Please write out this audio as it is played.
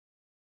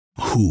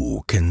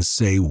Who can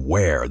say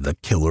where the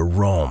killer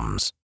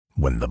roams?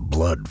 When the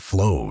blood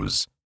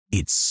flows,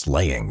 it's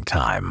slaying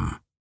time.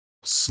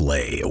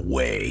 Slay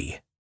away.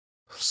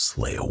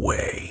 Slay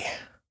away.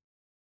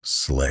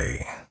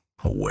 Slay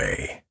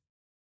away.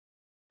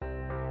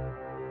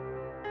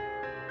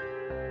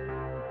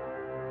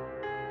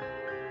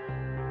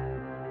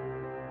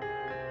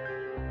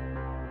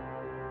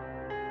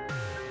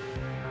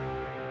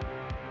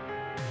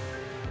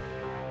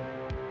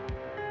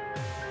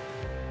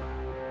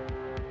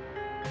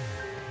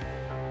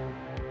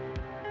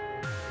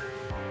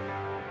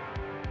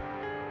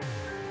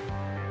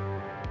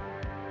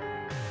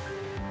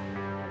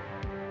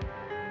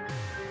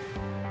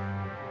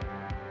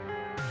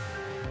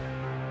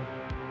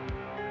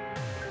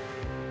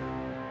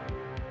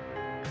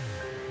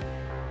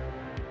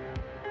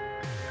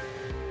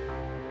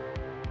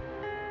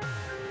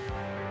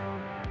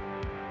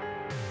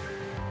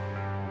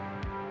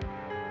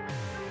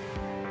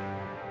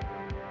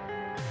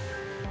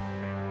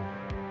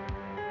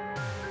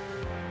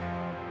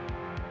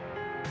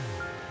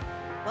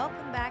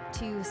 Welcome back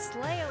to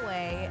Slay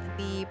Away,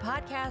 the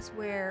podcast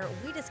where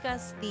we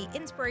discuss the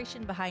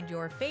inspiration behind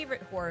your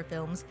favorite horror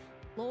films,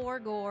 lore,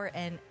 gore,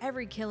 and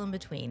every kill in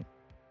between.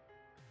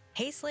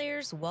 Hey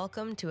Slayers,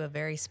 welcome to a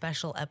very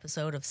special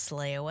episode of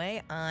Slay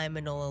Away. I'm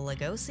Enola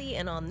Lugosi,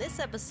 and on this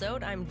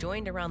episode, I'm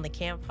joined around the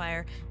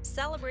campfire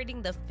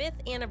celebrating the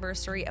 5th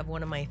anniversary of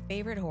one of my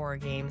favorite horror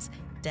games,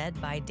 Dead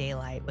by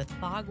Daylight, with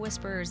Fog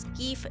Whisperers,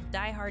 Geef,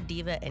 Die Hard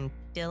Diva, and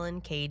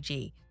Dylan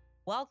KG.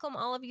 Welcome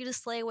all of you to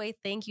Slay Away.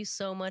 Thank you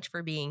so much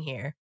for being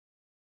here.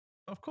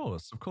 Of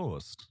course.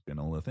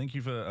 Enola, thank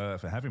you for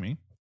having me.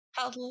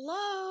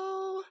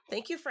 Hello.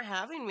 Thank you for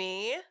having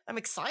me. I'm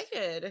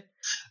excited.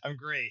 I'm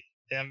great.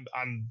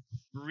 I'm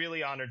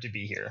really honored to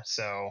be here.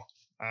 So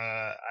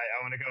I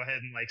want to go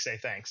ahead and say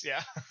thanks.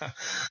 Yeah.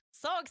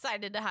 So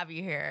excited to have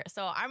you here.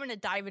 So I'm going to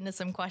dive into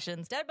some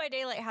questions. Dead by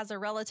Daylight has a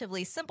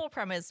relatively simple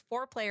premise.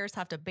 4 players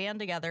have to band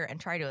together and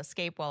try to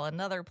escape while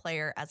another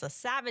player, as a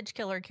savage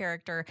killer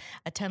character,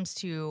 attempts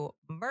to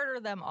murder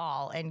them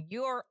all. And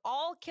you're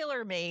all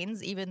killer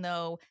mains, even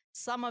though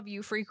some of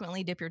you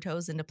frequently dip your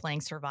toes into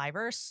playing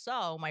Survivor.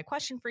 So my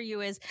question for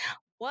you is,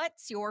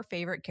 what's your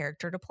favorite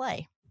character to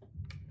play?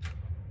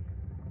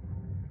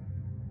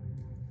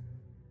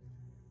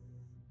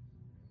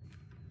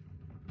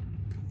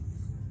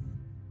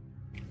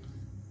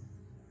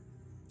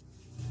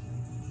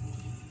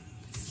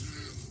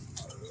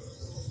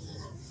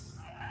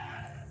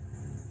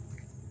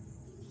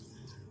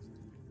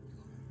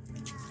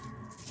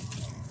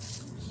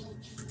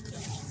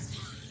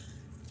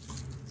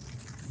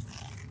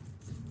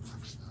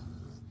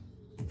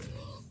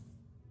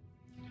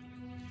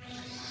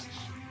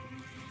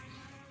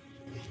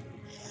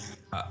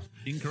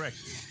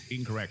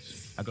 Incorrect.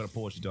 I got to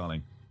pause you,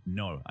 darling.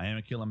 No, I am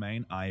a killer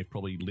main. I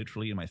probably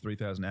literally in my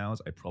 3,000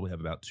 hours, I probably have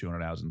about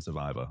 200 hours in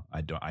Survivor.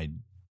 I do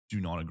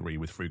not agree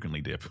with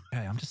frequently dip.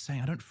 Okay, I'm just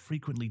saying I don't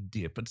frequently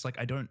dip. It's like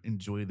I don't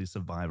enjoy the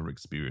Survivor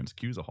experience.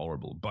 Queues are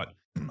horrible, but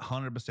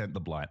 100% the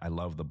Blight. I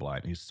love the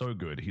Blight. He's so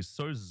good. He's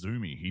so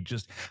zoomy. He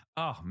just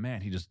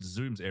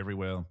zooms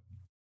everywhere.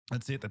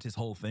 That's it. That's his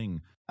whole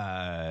thing.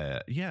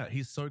 Yeah,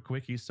 he's so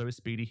quick. He's so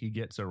speedy. He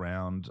gets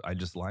around. I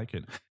just like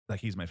it. Like,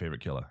 he's my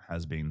favorite killer.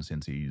 Has been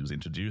since he was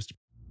introduced.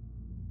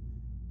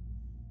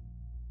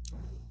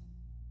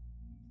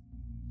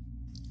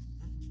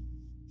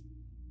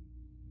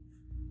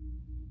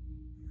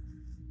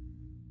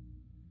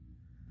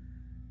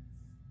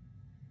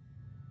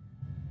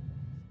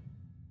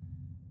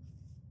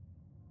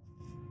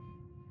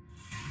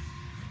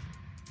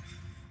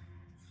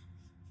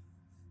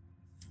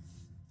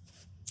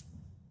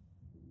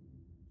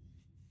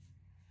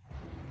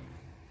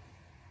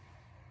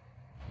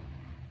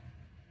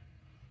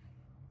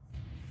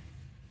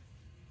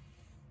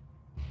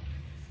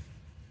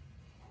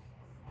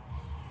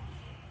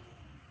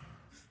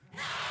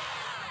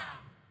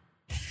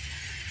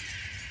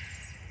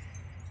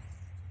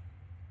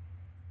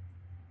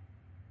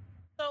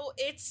 So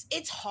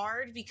it's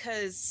hard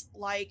because,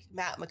 like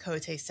Matt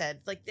Makote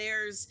said,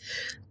 there's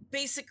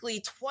basically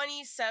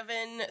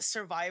 27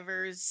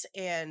 survivors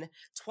and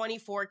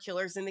 24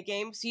 killers in the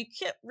game, so you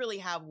can't really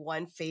have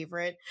one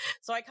favorite.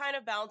 So I kind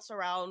of bounce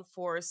around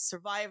for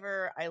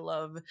Survivor. I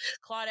love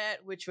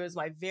Claudette, which was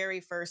my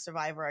very first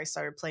Survivor I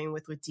started playing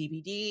with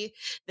DBD,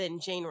 then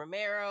Jane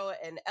Romero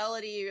and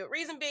Elodie.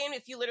 Reason being,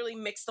 if you literally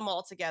mix them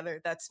all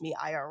together, that's me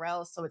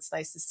IRL, so it's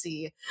nice to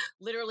see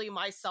literally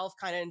myself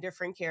kind of in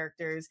different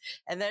characters.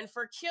 And then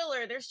for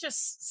killer, there's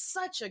just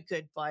such a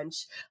good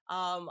bunch.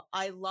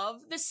 I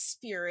love the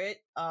Spirit,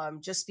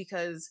 just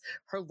because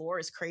her lore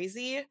is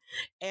crazy,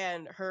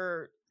 and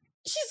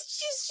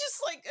she's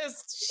just like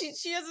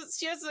she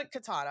has a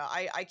katana.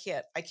 I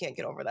can't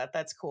get over that.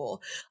 That's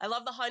cool. I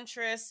love the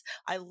Huntress.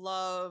 I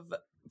love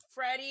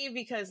Freddy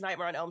because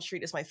Nightmare on Elm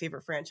Street is my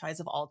favorite franchise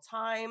of all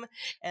time,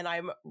 and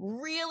I'm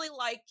really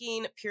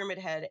liking Pyramid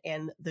Head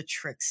and the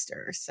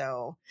Trickster.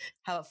 So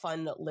have a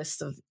fun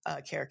list of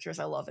characters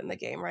I love in the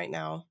game right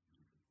now.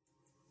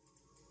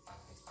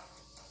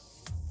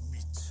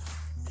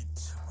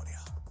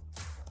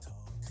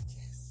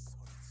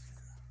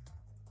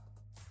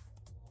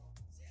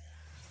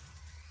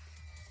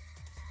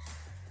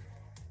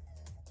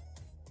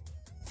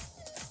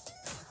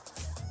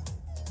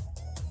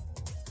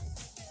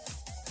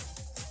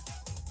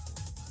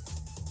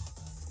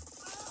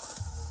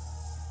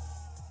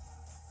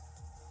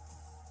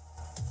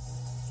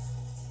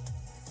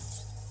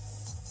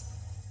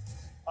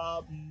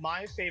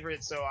 My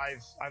favorite, so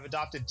I've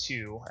adopted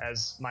two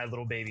as my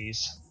little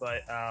babies,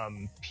 but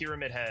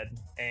Pyramid Head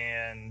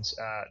and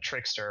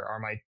Trickster are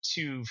my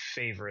two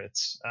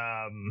favorites.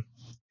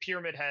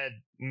 Pyramid Head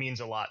means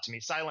a lot to me.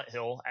 Silent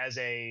Hill as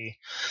a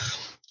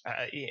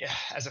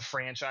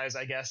franchise,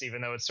 I guess,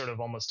 even though it's sort of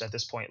almost at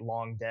this point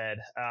long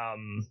dead.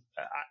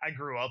 I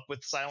grew up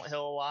with Silent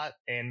Hill a lot,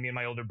 and me and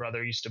my older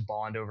brother used to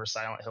bond over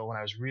Silent Hill when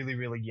I was really,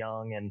 really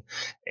young,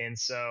 and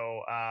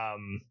so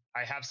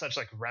I have such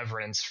like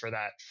reverence for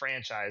that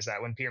franchise that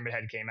when Pyramid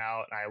Head came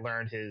out and I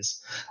learned his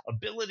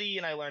ability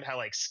and I learned how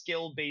like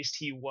skill based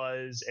he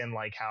was and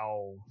like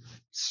how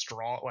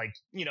strong, like,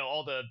 you know,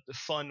 all the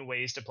fun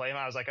ways to play him,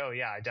 I was like, oh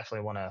yeah, I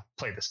definitely want to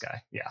play this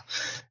guy. Yeah.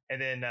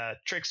 And then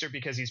Trickster,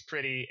 because he's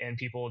pretty and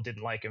people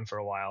didn't like him for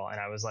a while, and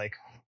I was like,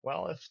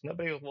 well, if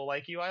nobody will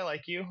like you, I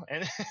like you,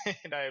 and,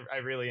 and I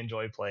really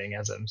enjoy playing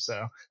as him.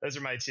 So those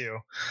are my two.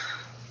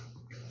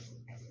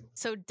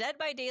 So Dead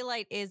by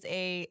Daylight is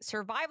a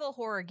survival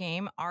horror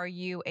game. Are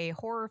you a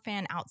horror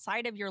fan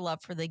outside of your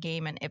love for the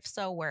game? And if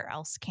so, where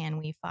else can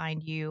we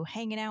find you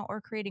hanging out or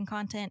creating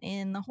content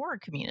in the horror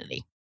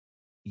community?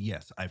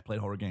 Yes, I've played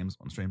horror games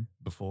on stream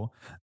before.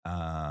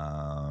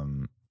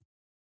 I've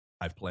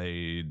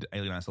played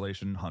Alien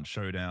Isolation, Hunt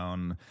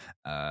Showdown,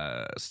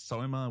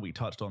 Soma, we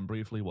touched on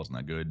briefly, wasn't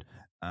that good.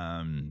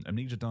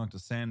 Amnesia Dark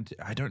Descent,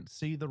 I don't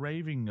see the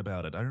raving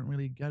about it. I don't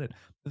really get it.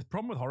 The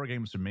problem with horror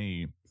games for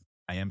me,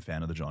 I am a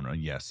fan of the genre.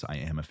 Yes, I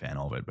am a fan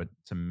of it. But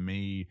to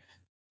me,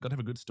 got to have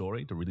a good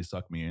story to really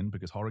suck me in,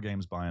 because horror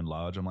games, by and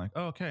large, I'm like,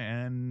 oh, okay,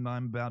 and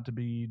I'm about to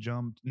be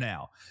jumped.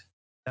 Now,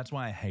 that's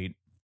why I hate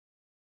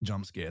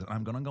jump scares.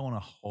 I'm going to go on a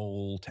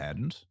whole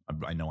tangent.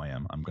 I know I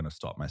am. I'm going to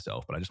stop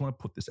myself, but I just want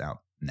to put this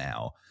out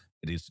now.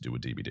 It is to do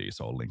with DBD,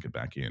 so I'll link it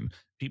back in.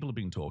 People have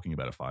been talking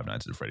about a Five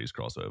Nights at Freddy's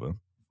crossover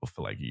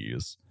for like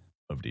years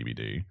of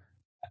DBD.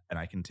 And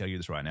I can tell you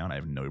this right now, and I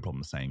have no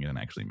problem saying it and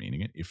actually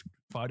meaning it. If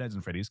Five Nights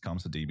at Freddy's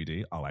comes to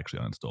DBD, I'll actually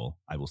uninstall.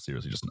 I will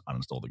seriously just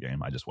uninstall the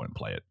game. I just won't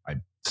play it.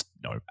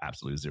 No,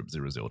 absolutely zero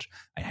zilch.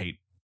 I hate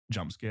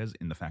jump scares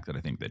in the fact that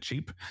I think they're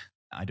cheap.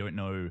 I don't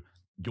know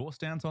your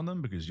stance on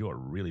them, because you're a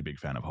really big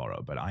fan of horror,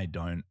 but I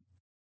don't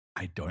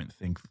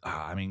think,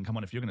 I mean, come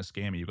on, if you're going to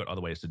scare me, you've got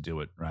other ways to do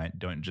it, right?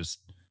 Don't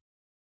just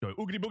go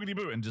oogity boogity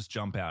boo and just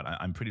jump out.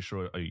 I'm pretty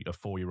sure a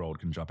 4-year-old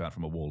can jump out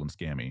from a wall and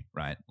scare me,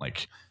 right?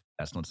 Like,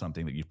 that's not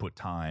something that you've put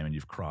time and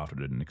you've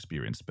crafted it and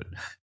experienced, but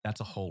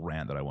that's a whole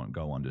rant that I won't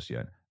go on just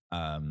yet.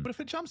 But if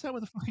it jumps out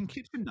with a fucking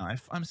kitchen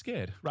knife, I'm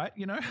scared, right?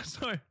 You know?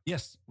 So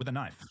yes, with a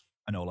knife,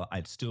 Enola,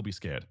 I'd still be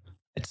scared.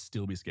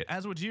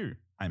 As would you,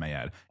 I may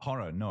add.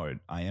 Horror, no,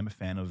 I am a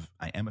fan of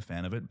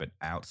it, but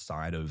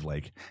outside of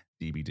like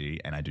DBD,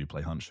 and I do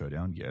play Hunt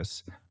Showdown,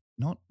 yes,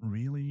 not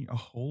really a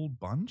whole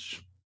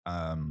bunch.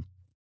 I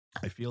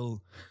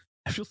feel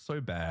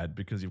so bad,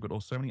 because you've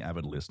got so many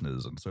avid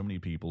listeners and so many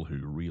people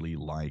who really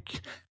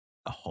like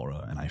a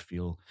horror, and I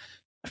feel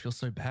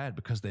so bad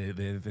because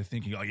they're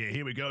thinking, oh yeah,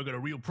 here we go, got a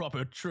real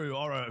proper true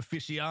horror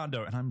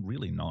aficionado, and I'm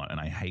really not,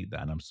 and I hate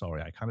that, and I'm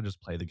sorry. I kind of just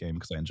play the game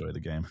because I enjoy the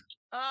game.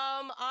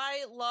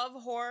 I love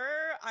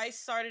horror. I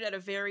started at a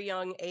very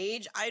young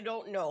age. I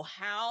don't know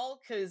how,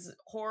 because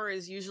horror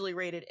is usually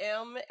rated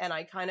M, and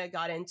I kind of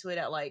got into it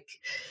at like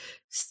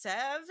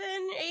 7,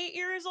 8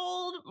 years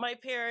old. My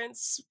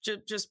parents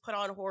just put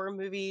on horror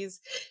movies,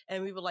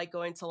 and we would like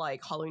go into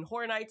like Halloween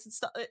Horror Nights and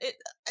stuff.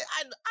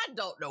 I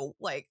don't know,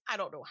 like, I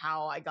don't know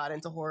how I got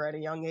into horror at a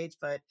young age,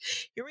 but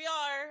here we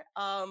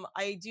are.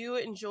 I do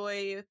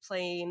enjoy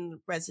playing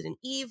Resident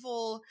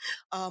Evil.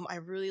 I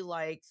really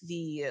like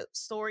the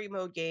story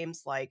mode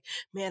games like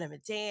Man of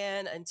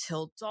Medan,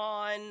 Until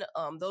Dawn,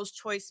 those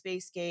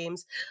choice-based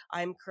games.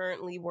 I'm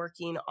currently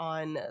working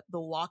on the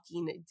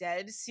Walking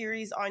Dead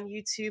series on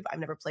YouTube. I've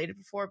never played it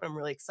before, but I'm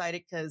really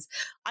excited because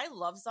I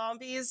love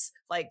zombies,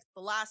 like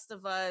The Last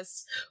of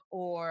Us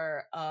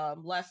or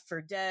Left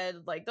 4 Dead.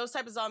 Like those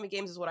type of zombie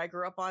games is what I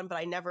grew up on, but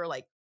I never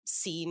like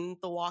seen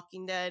The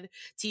Walking Dead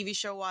TV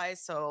show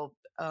wise. So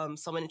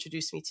someone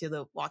introduced me to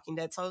The Walking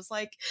Dead, so I was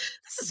like,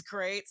 this is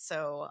great.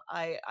 So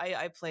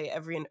I play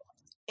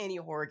any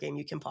horror game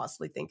you can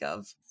possibly think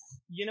of.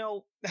 You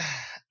know,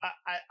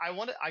 I'm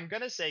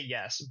going to say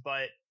yes,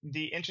 but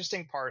the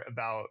interesting part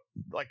about,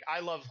 like,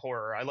 I love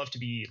horror. I love to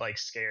be like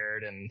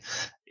scared. And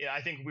yeah,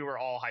 I think we were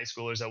all high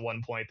schoolers at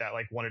one point that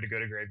like wanted to go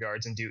to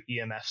graveyards and do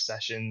EMF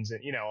sessions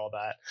and, you know, all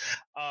that.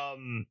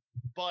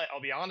 But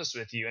I'll be honest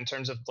with you, in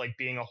terms of like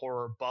being a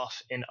horror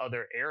buff in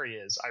other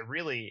areas, I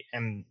really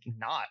am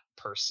not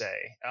per se.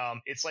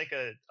 It's like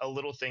a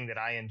little thing that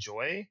I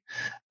enjoy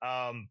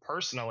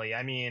personally.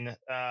 I mean,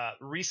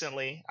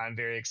 recently, I'm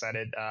very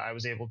excited. I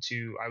was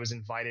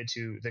invited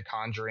to the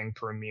Conjuring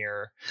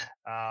premiere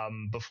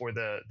before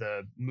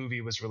the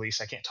movie was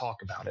released. I can't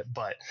talk about it,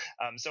 but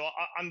so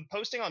I'm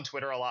posting on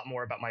Twitter a lot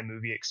more about my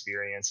movie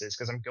experiences,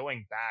 because I'm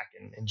going back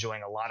and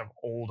enjoying a lot of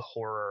old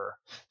horror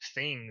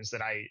things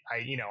that I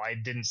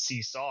didn't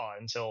see Saw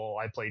until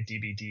I played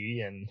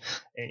DBD and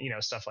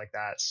stuff like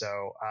that.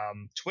 So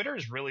Twitter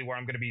is really where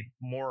I'm going to be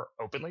more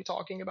openly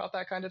talking about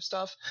that kind of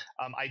stuff.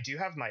 I do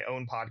have my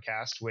own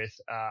podcast with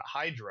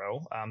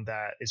Hydro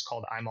that is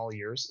called I'm All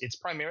Ears. It's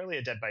primarily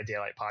a Dead by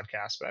Daylight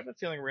podcast, but I have a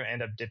feeling we're going to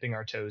end up dipping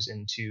our toes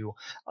into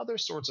other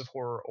sorts of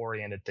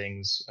horror-oriented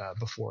things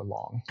before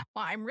long.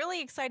 Well, I'm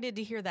really excited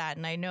to hear that.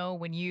 And I know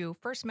when you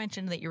first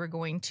mentioned that you were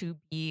going to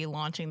be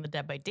launching the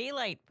Dead by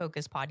Daylight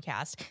focus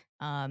podcast,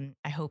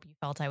 I hope you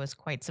felt I was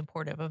quite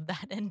supportive of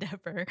that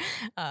endeavor.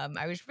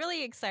 I was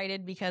really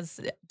excited because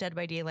Dead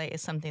by Daylight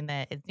is something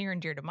that is near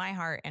and dear to my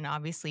heart. And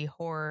obviously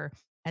horror,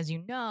 as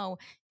you know,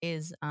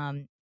 is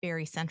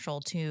very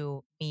central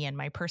to me and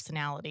my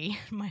personality,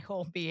 my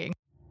whole being.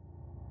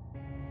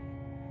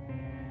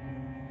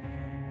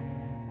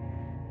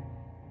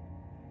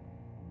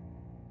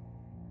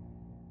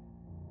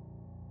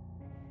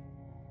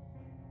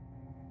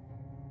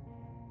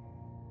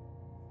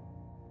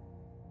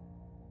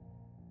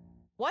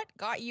 What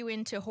got you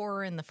into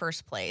horror in the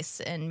first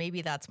place? And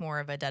maybe that's more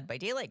of a Dead by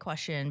Daylight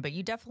question, but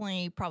you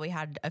definitely probably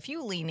had a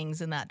few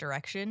leanings in that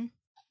direction.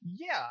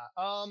 Yeah.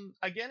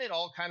 Again, it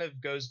all kind of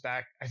goes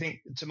back, I think,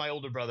 to my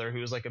older brother, who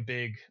was like a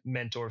big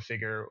mentor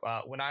figure.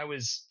 When I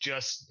was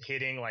just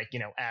hitting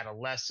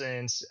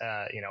adolescence,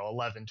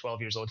 11,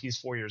 12 years old, he's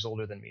 4 years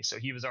older than me. So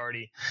he was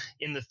already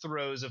in the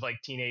throes of like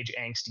teenage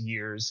angst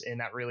years. And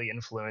that really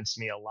influenced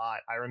me a lot.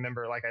 I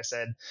remember, like I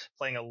said,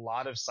 playing a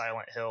lot of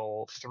Silent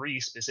Hill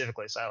 3,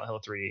 specifically Silent Hill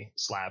 3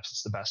 slaps.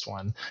 It's the best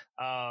one.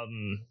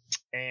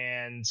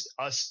 And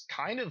us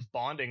kind of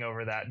bonding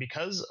over that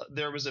because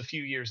there was a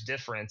few years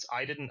difference.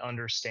 I didn't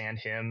understand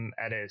him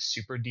at a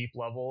super deep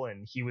level,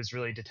 and he was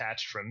really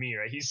detached from me,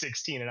 right? He's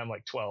 16 and I'm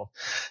like 12.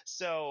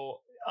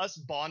 So us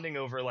bonding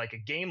over like a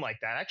game like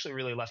that actually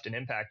really left an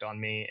impact on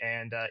me.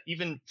 And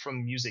even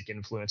from music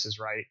influences,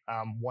 right?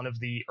 One of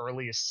the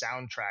earliest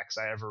soundtracks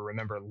I ever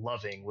remember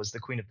loving was the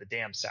Queen of the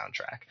Damned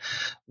soundtrack,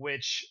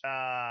 which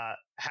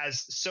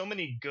has so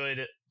many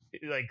good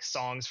like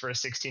songs for a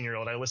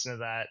 16-year-old. I listened to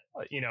that,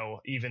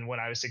 even when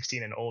I was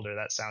 16 and older.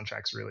 That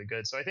soundtrack's really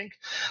good. So I think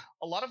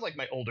a lot of like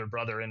my older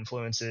brother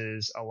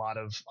influences a lot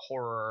of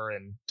horror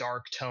and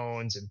dark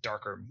tones and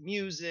darker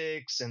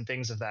musics and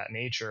things of that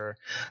nature.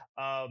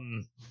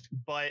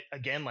 But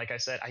again, like I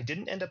said, I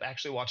didn't end up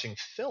actually watching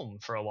film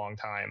for a long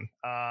time.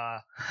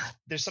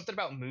 There's something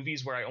about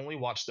movies where I only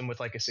watch them with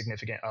like a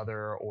significant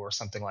other or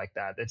something like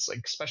that. It's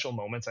like special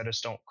moments. I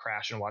just don't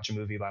crash and watch a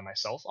movie by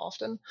myself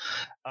often.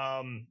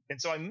 And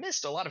so I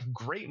missed a lot of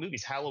great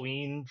movies.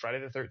 Halloween, Friday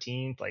the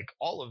 13th, like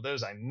all of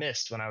those I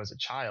missed when I was a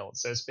child.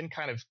 So it's been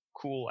kind of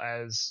cool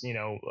as,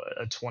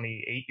 a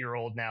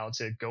 28-year-old now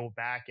to go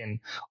back and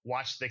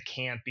watch the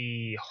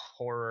campy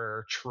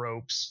horror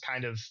tropes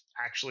kind of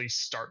actually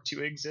start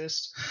to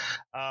exist.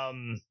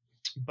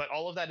 But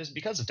all of that is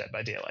because of Dead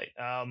by Daylight.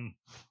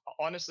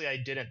 Honestly, I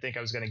didn't think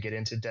I was going to get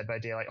into Dead by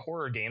Daylight.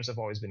 Horror games have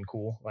always been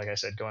cool. Like I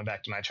said, going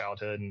back to my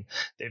childhood, and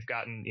they've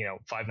gotten,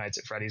 Five Nights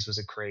at Freddy's was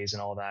a craze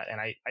and all that. And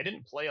I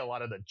didn't play a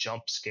lot of the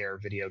jump scare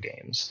video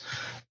games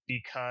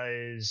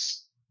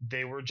because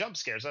they were jump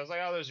scares. I was like,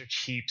 oh, those are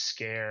cheap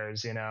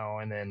scares,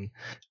 and then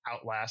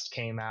Outlast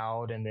came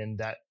out, and then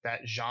that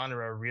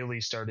genre really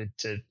started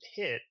to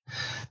hit.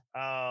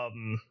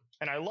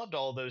 And I loved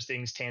all those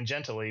things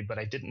tangentially, but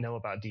I didn't know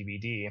about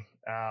DBD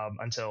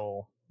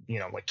until,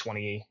 like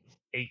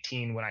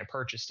 2018 when I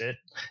purchased it.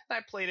 And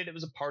I played it. It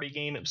was a party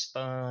game. It was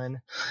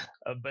fun,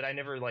 but I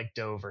never like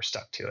dove or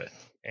stuck to it.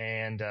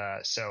 And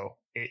so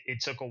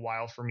it took a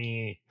while for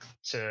me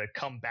to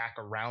come back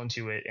around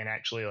to it and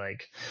actually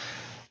like,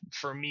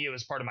 for me, it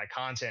was part of my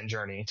content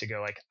journey to go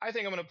like, I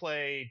think I'm going to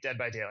play Dead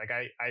by Daylight.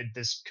 Like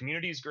this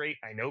community is great.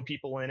 I know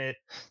people in it.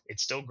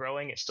 It's still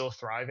growing. It's still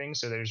thriving.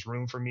 So there's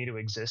room for me to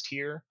exist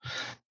here.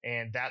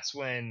 And that's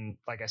when,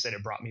 like I said,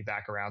 it brought me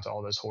back around to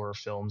all those horror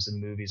films and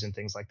movies and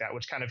things like that,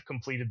 which kind of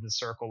completed the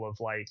circle of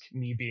like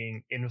me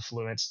being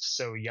influenced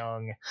so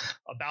young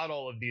about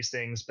all of these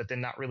things, but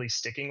then not really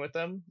sticking with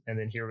them. And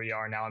then here we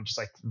are now. I'm just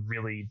like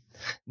really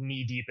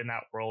knee deep in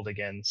that world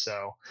again.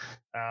 So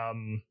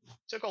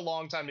took a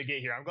long time to get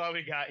here. I'm glad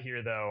we got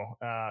here though,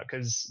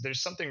 because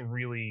there's something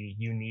really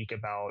unique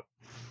about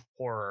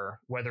horror,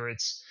 whether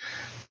it's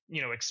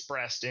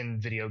expressed in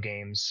video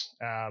games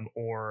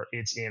or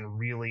it's in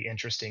really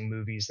interesting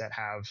movies that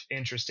have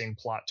interesting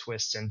plot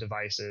twists and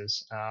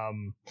devices.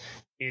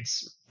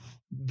 It's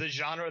the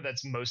genre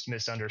that's most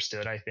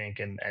misunderstood, I think,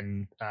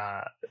 and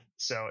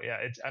so yeah,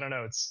 I don't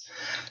know,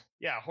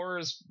 horror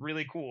is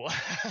really cool,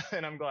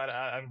 and I'm glad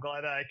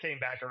I came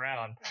back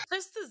around.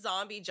 Just the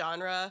zombie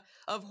genre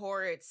of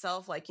horror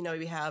itself, like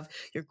you have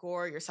your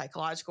gore, your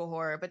psychological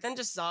horror, but then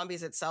just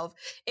zombies itself,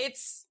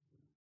 it's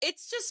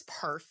just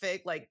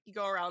perfect. Like you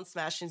go around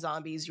smashing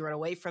zombies, you run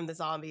away from the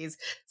zombies.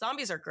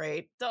 Zombies are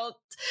great. Don't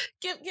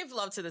give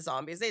love to the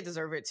zombies. They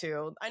deserve it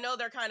too. I know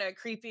they're kind of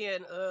creepy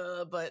and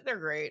but they're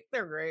great.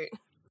 They're great.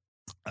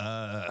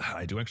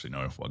 I do actually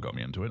know what got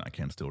me into it. I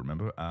can still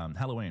remember.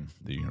 Halloween,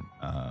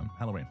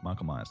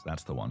 Michael Myers.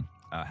 That's the one.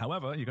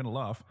 However, you're going to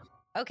laugh.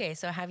 Okay,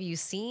 so have you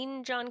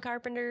seen John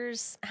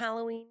Carpenter's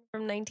Halloween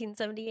from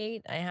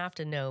 1978? I have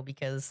to know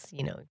because,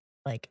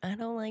 like, I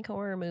don't like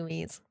horror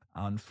movies.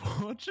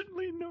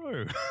 Unfortunately,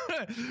 no.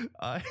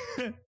 I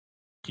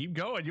keep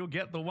going. You'll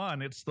get the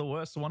one. It's the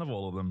worst one of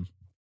all of them.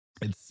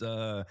 It's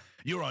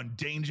You're on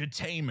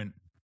Dangertainment.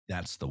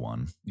 That's the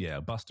one. Yeah,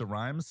 Busta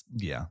Rhymes.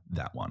 Yeah,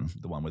 that one.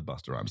 The one with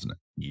Busta Rhymes in it.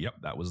 Yep,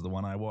 that was the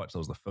one I watched. That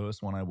was the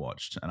first one I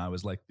watched. And I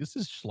was like, this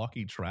is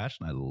schlocky trash,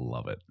 and I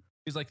love it.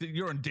 He's like,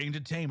 you're on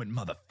Dangertainment,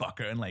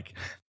 motherfucker, and like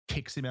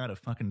kicks him out a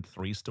fucking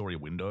 3-story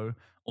window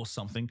or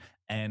something.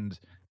 And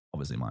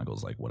obviously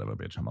Michael's like, whatever,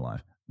 bitch, I'm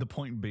alive. The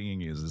point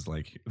being is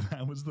like,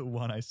 that was the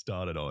one I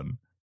started on,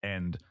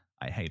 and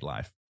I hate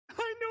life.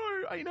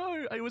 I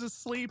know. I was a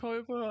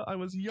sleepover. I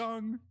was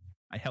young.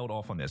 I held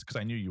off on this because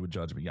I knew you would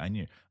judge me. I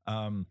knew.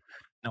 No,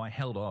 I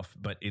held off,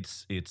 but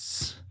it's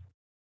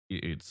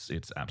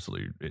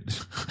absolute.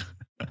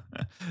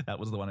 That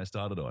was the one I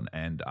started on,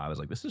 and I was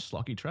like, "This is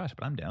schlocky trash,"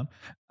 but I'm down.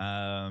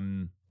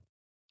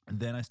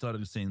 Then I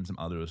started seeing some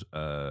other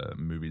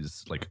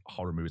movies, like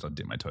horror movies, I'd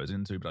dip my toes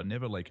into, but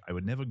I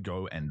would never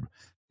go and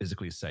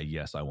physically say,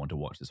 "Yes, I want to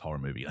watch this horror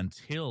movie,"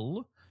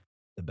 until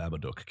The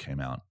Babadook came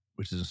out,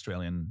 which is an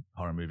Australian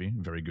horror movie.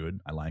 Very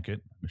good. I like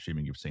it. I'm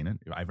assuming you've seen it.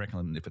 I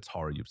reckon if it's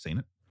horror, you've seen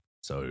it.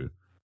 So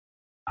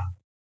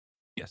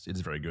yes,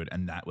 it's very good.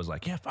 And that was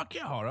like, yeah, fuck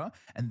yeah, horror.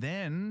 And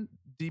then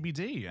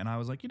DBD, and I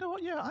was like, you know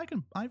what? Yeah, I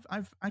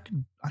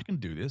can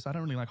do this. I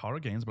don't really like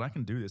horror games, but I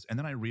can do this. And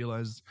then I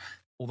realized,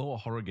 although a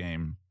horror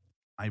game,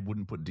 I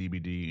wouldn't put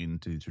DBD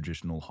into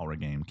traditional horror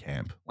game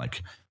camp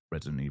like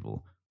Resident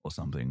Evil or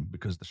something,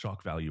 because the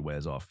shock value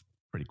wears off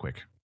pretty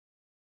quick,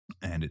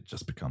 and it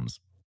just becomes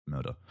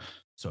murder.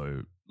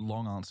 So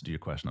long answer to your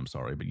question, I'm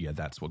sorry, but yeah,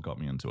 that's what got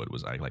me into it.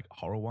 Was I like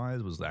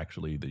horror-wise was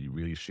actually the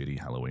really shitty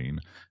Halloween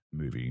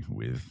movie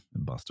with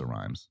Busta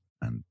Rhymes,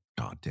 and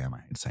god damn,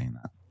 I hate saying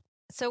that.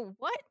 So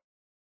what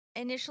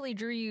initially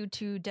drew you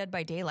to Dead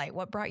by Daylight?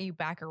 What brought you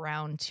back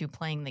around to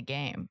playing the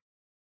game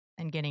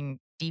and getting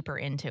deeper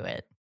into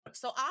it?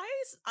 So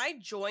I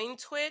joined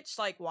Twitch,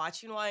 like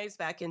watching wise,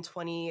 back in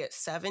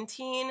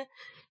 2017,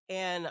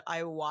 and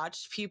I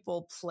watched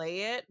people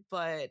play it,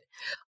 but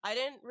I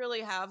didn't really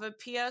have a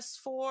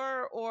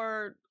PS4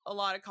 or a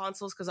lot of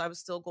consoles because I was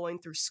still going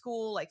through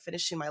school, like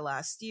finishing my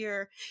last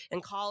year in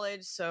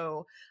college.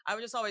 So I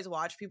would just always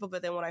watch people.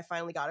 But then when I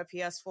finally got a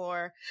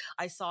PS4,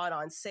 I saw it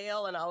on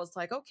sale and I was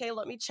like, okay,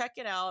 let me check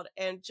it out.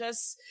 And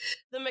just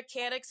the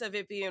mechanics of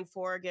it being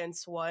 4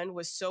 against 1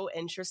 was so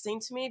interesting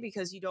to me,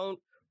 because you don't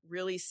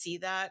really see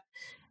that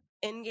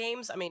in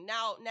games. I mean,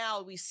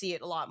 now we see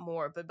it a lot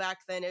more, but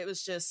back then it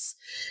was just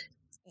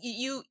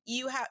you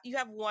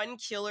have one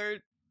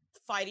killer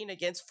fighting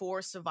against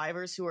 4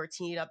 survivors who are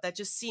teamed up. That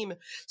just seemed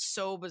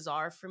so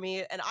bizarre for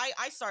me. And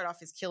I started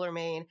off as killer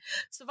main.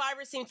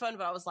 Survivors seemed fun,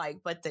 but I was like,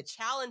 but the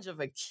challenge of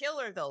a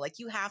killer though, like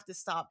you have to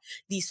stop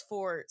these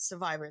 4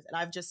 survivors. And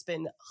I've just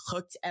been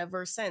hooked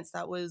ever since.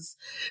 That was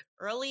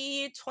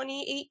early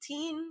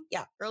 2018.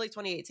 Yeah, early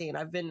 2018.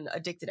 I've been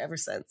addicted ever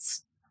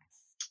since.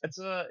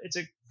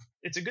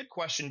 It's a good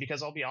question,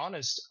 because I'll be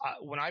honest,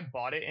 when I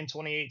bought it in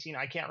 2018,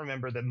 I can't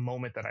remember the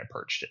moment that I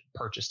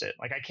purchased it.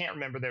 Like, I can't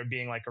remember there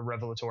being like a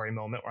revelatory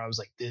moment where I was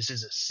like, this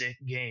is a sick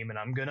game and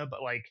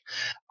but like,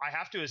 I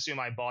have to assume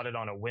I bought it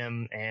on a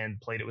whim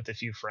and played it with a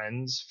few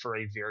friends for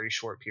a very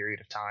short period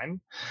of time.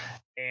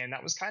 And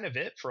that was kind of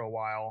it for a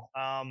while.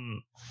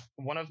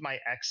 One of my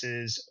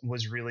exes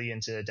was really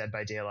into Dead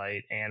by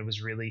Daylight and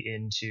was really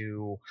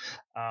into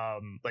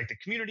like the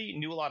community,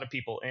 knew a lot of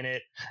people in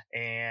it.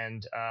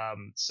 And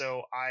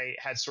so I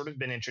had sort of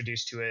been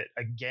introduced to it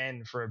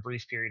again for a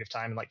brief period of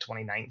time in like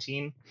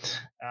 2019.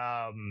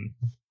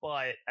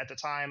 But at the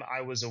time,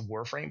 I was a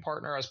Warframe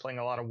partner. I was playing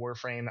a lot of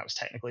Warframe. That was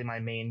technically my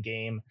main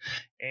game.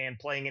 And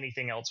playing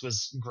anything else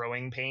was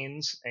growing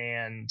pains,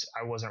 and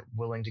I wasn't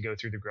willing to go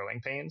through the growing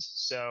pains.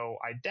 So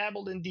I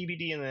dabbled in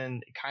DBD, and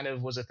then it kind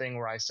of was a thing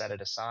where I set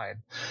it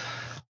aside.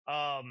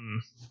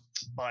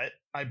 But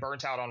I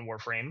burnt out on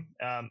Warframe.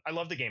 I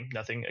love the game.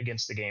 Nothing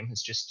against the game.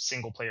 It's just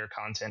single player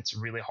content. It's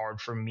really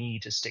hard for me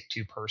to stick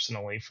to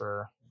personally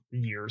for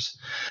years.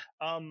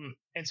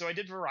 And so I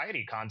did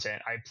variety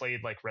content. I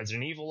played like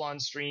Resident Evil on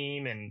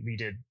stream, and we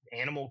did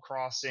Animal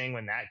Crossing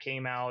when that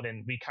came out,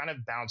 and we kind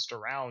of bounced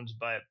around.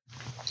 But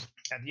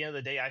at the end of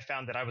the day, I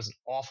found that I was an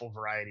awful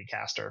variety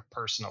caster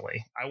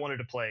personally. I wanted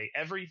to play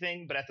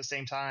everything, but at the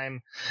same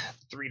time,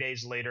 3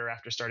 days later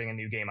after starting a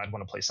new game, I'd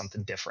want to play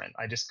something different.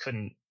 I just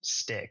couldn't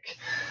stick.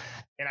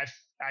 And I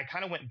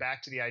kind of went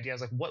back to the idea. I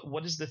was like,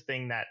 what is the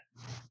thing that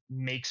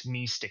makes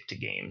me stick to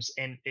games?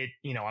 And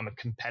I'm a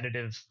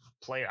competitive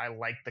player. I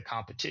like the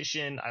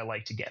competition. I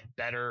like to get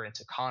better and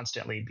to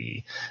constantly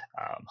be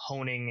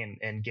honing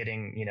and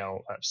getting,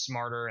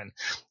 smarter. And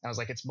I was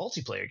like, it's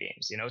multiplayer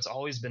games. It's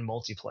always been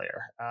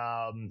multiplayer.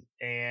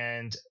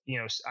 And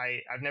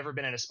I've never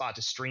been in a spot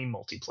to stream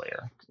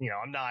multiplayer.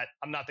 I'm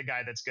not the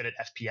guy that's good at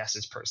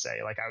FPSs per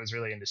se. Like, I was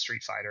really into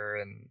Street Fighter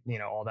and,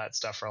 all that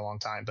stuff for a long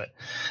time. But,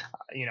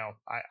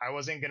 I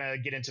was wasn't going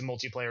to get into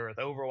multiplayer with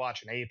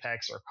Overwatch and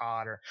Apex or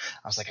COD, or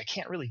I was like, I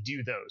can't really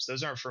do those.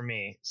 Those aren't for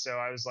me. So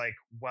I was like,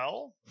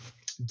 well,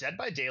 Dead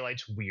by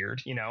Daylight's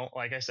weird. You know,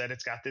 like I said,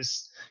 it's got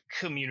this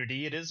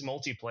community. It is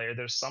multiplayer.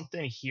 There's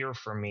something here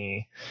for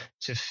me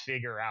to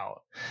figure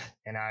out.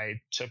 And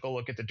I took a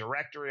look at the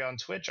directory on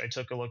Twitch. I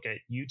took a look at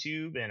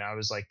YouTube, and I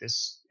was like,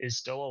 this is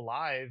still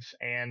alive.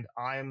 And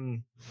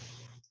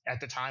at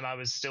the time I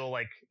was still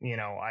like, you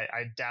know,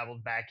 I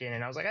dabbled back in,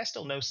 and I was like, I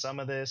still know some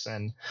of this.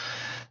 And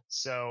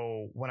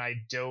so when I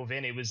dove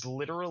in, it was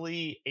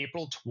literally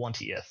April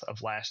 20th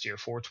of last year,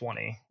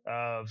 4/20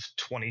 of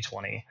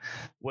 2020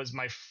 was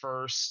my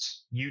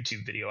first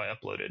YouTube video I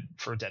uploaded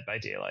for Dead by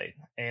Daylight.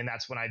 And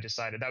that's when I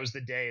decided, that was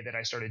the day that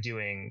I started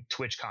doing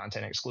Twitch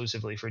content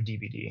exclusively for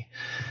DBD.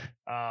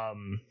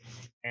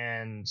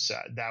 And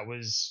that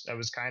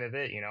was kind of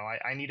it. You know,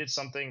 I needed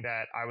something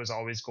that I was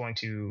always going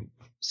to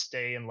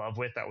stay in love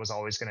with, that was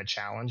always going to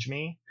challenge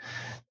me.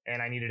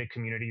 And I needed a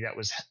community that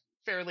was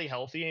fairly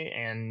healthy.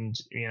 And,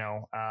 you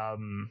know,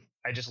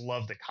 I just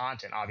love the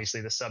content,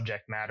 obviously the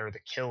subject matter, the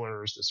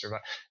killers, the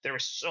survival. There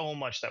was so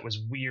much that was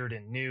weird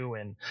and new.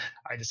 And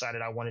I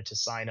decided I wanted to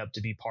sign up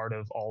to be part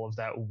of all of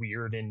that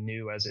weird and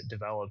new as it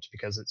developed,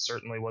 because it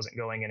certainly wasn't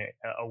going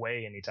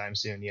away anytime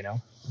soon, you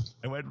know?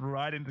 I went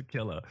right into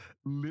killer,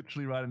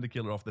 literally right into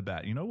killer off the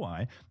bat. You know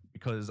why?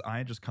 Because I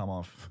had just come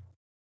off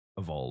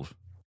Evolve,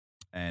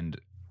 and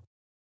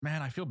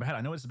man, I feel bad.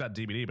 I know it's about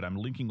DBD, but I'm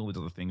linking all these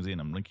other things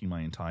in. I'm linking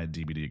my entire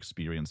DBD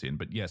experience in.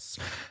 But yes,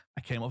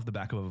 I came off the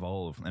back of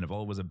Evolve, and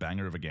Evolve was a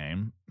banger of a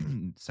game.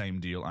 Same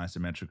deal,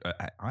 asymmetrical,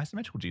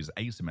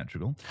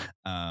 asymmetrical.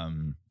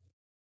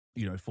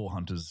 You know, 4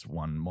 hunters,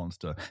 1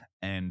 monster.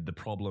 And the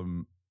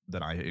problem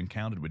that I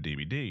encountered with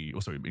DBD,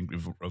 or sorry,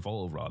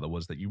 Evolve rather,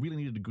 was that you really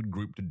needed a good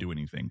group to do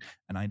anything.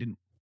 And I didn't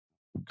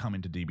come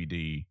into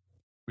DBD.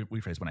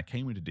 Rephrase, when I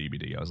came into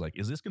DBD, I was like,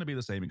 is this going to be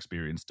the same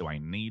experience? Do I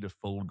need a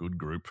full good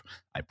group?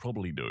 I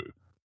probably do.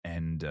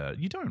 And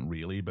you don't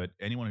really, but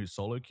anyone who's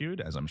solo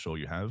queued, as I'm sure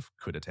you have,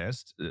 could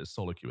attest,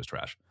 solo queue is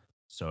trash.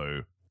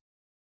 So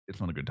it's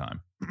not a good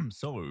time.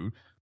 So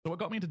what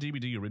got me into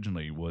DBD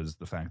originally was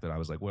the fact that I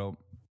was like, well,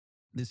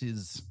 this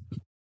is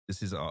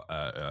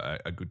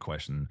a good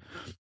question.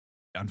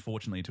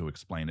 Unfortunately, to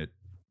explain it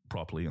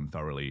properly and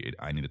thoroughly,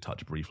 I need to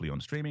touch briefly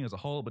on streaming as a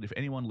whole. But if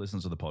anyone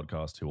listens to the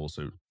podcast who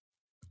also,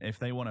 if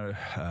they want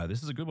to,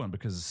 this is a good one,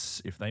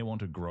 because if they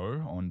want to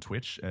grow on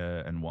Twitch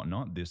and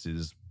whatnot, this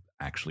is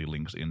actually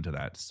linked into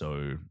that.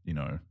 So, you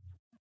know,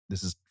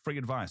 this is free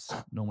advice.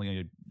 Normally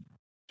I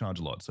charge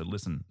a lot. So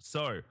listen,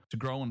 so to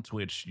grow on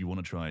Twitch, you want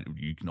to try,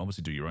 you can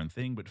obviously do your own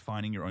thing, but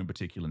finding your own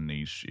particular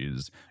niche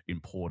is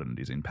important,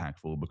 is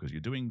impactful, because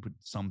you're doing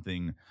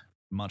something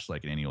much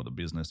like in any other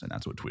business. And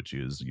that's what Twitch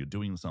is. You're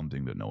doing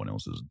something that no one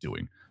else is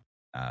doing,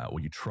 or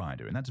you try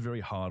to. And that's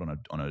very hard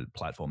on a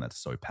platform that's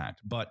so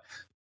packed. But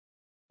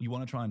you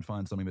want to try and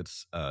find something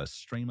that's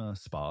streamer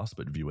sparse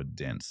but viewer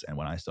dense. And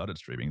when I started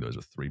streaming, those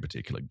were 3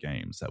 particular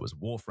games. That was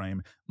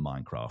Warframe,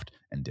 Minecraft,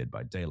 and Dead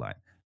by Daylight.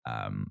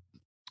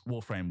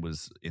 Warframe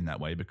was in that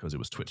way because it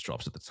was Twitch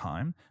drops at the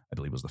time. I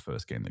believe it was the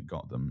first game that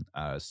got them.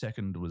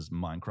 Second was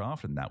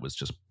Minecraft, and that was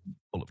just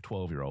full of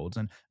 12-year-olds.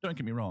 And don't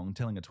get me wrong,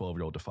 telling a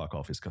 12-year-old to fuck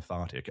off is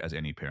cathartic, as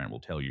any parent will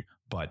tell you.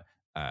 But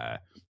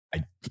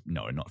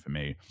no, not for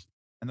me.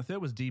 And the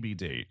third was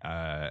DBD.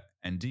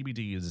 And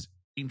DBD is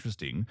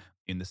interesting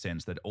in the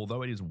sense that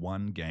although it is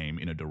one game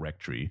in a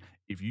directory,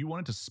 if you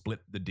wanted to split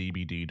the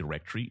DBD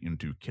directory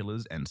into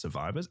killers and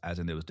survivors, as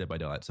in there was Dead by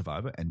Daylight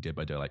Survivor and Dead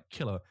by Daylight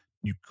Killer,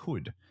 you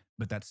could,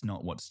 but that's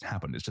not what's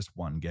happened. It's just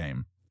one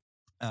game.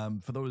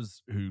 For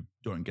those who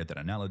don't get that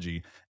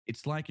analogy,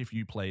 it's like if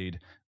you played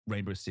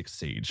Rainbow Six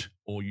Siege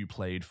or you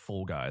played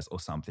Fall Guys or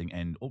something,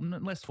 and or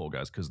less Fall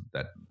Guys because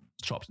that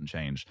chops and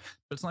change.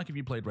 But it's like if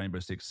you played Rainbow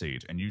Six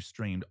Siege and you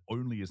streamed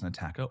only as an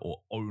attacker or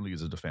only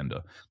as a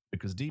defender,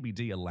 because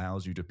DBD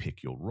allows you to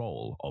pick your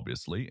role,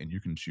 obviously, and you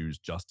can choose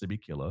just to be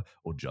killer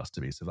or just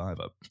to be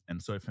survivor.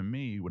 And so for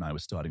me, when I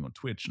was starting on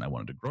Twitch and I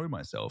wanted to grow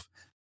myself,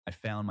 I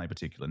found my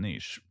particular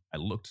niche. I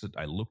looked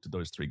at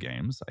those 3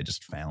 games. I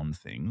just found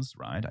things,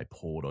 right? I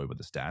poured over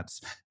the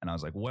stats and I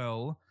was like,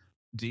 well,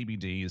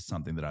 DBD is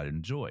something that I'd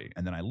enjoy.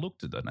 And then I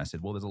looked at it and I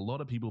said, well, there's a lot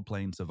of people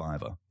playing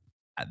Survivor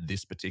at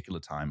this particular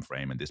time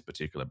frame and this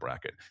particular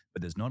bracket,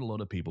 but there's not a lot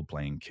of people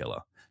playing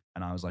Killer.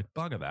 And I was like,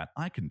 bugger that.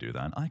 I can do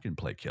that. I can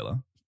play Killer.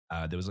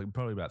 There was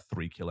probably about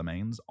 3 Killer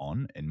mains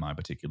on in my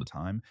particular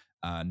time.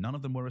 None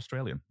of them were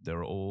Australian. They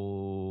were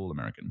all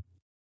American.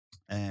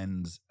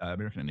 And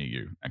American and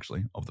EU,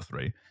 actually, of the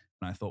 3.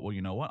 And I thought, well,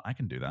 you know what? I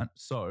can do that.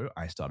 So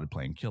I started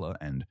playing Killer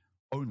and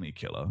only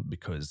Killer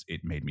because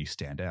it made me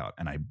stand out.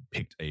 And I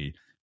picked a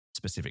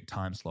specific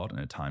time slot and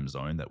a time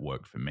zone that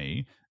worked for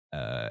me.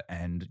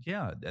 And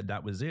yeah,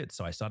 that was it.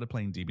 So I started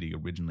playing DBD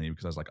originally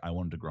because I was like, I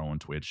wanted to grow on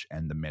Twitch,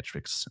 and the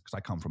metrics, because I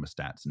come from a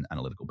stats and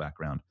analytical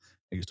background.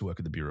 I used to work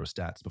at the Bureau of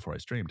Stats before I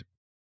streamed.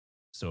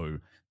 So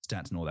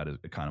stats and all that are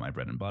kind of my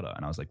bread and butter.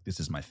 And I was like, this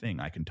is my thing.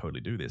 I can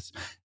totally do this.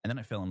 And then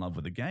I fell in love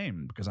with the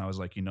game because I was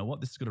like, you know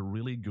what? This has got a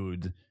really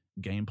good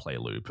gameplay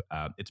loop.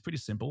 It's pretty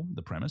simple,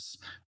 the premise.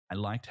 I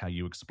liked how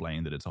you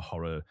explained that it's a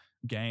horror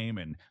game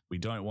and we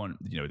don't want,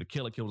 the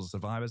killer kills the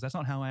survivors. That's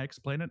not how I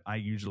explain it. I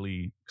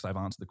usually, because I've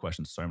answered the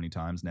question so many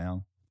times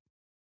now.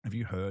 Have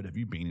you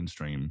been in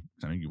stream?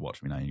 I know you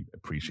watch me and I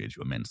appreciate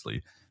you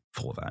immensely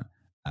for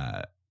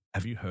that.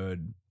 Have you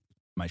heard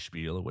my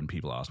spiel when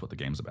people ask what the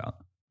game's about?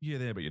 Yeah,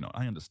 there, but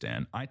I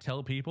understand. I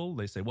tell people,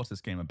 they say, what's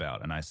this game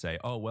about? And I say,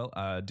 oh, well,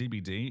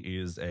 DBD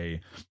is a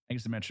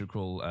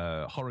asymmetrical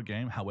horror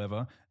game.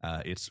 However,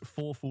 it's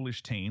 4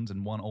 foolish teens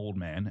and 1 old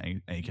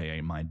man, aka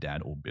my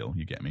dad or Bill,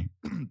 you get me.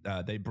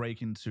 They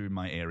break into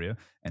my area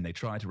and they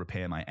try to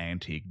repair my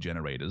antique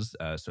generators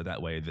so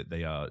that way that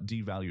they are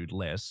devalued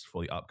less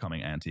for the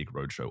upcoming Antique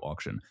Roadshow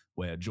auction,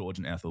 where George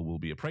and Ethel will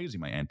be appraising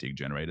my antique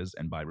generators,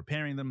 and by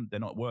repairing them, they're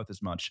not worth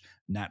as much.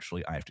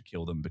 Naturally, I have to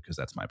kill them because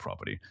that's my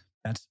property.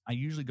 I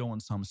usually go on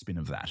some spin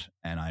of that,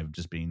 and I've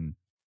just been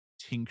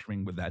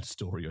tinkering with that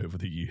story over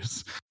the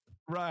years.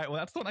 Right, well,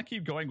 that's the one I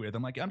keep going with.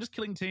 I'm like, I'm just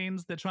killing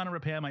teens. They're trying to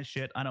repair my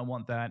shit. I don't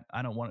want that.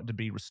 I don't want it to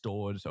be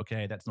restored.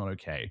 Okay, that's not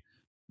okay.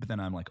 But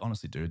then I'm like,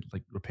 honestly, dude,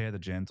 like repair the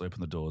gens,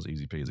 open the doors,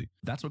 easy peasy.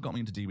 That's what got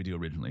me into DBD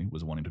originally,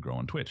 was wanting to grow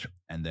on Twitch.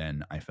 And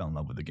then I fell in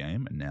love with the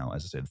game, and now,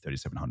 as I said,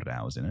 3,700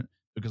 hours in it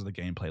because the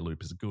gameplay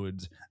loop is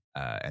good,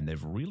 and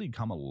they've really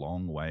come a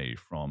long way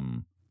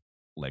from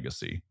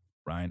Legacy.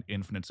 Right?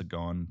 Infinites are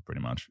gone,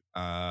 pretty much.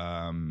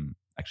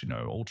 Actually,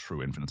 no, all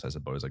true infinites, I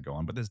suppose, are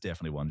gone, but there's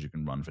definitely ones you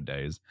can run for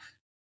days.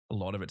 A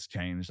lot of it's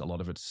changed. I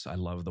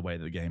love the way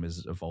that the game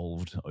has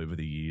evolved over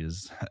the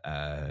years.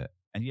 And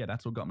yeah,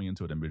 that's what got me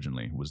into it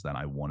originally, was that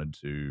I wanted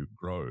to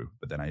grow,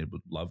 but then I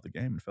loved the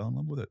game and fell in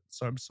love with it.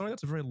 So I'm sorry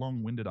that's a very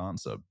long-winded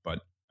answer,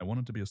 but I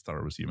wanted to be as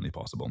thorough as humanly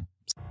possible.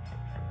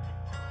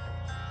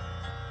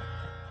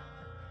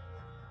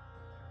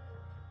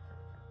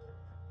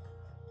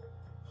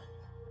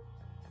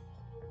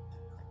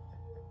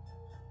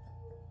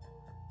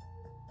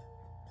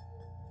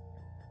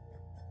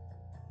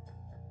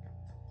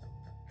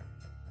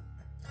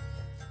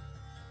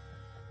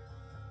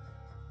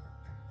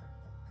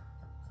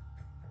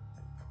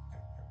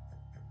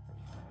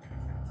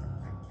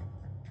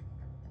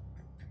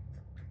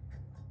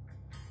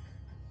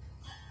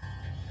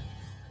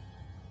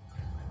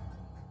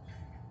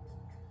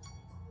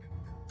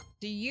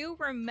 Do you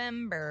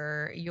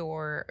remember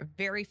your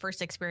very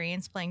first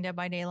experience playing Dead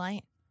by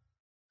Daylight?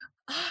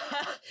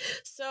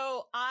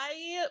 So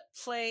I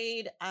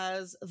played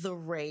as the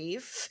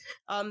Wraith.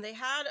 They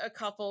had a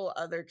couple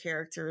other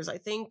characters. I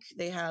think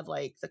they had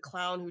like the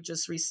clown who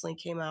just recently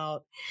came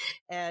out,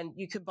 and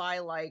you could buy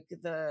like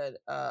the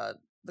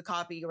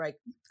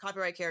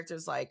copyright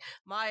characters like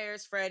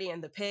Myers, Freddy,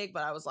 and the pig,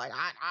 but I was like,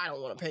 I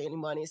don't want to pay any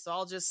money, so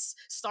I'll just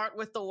start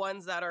with the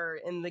ones that are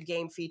in the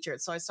game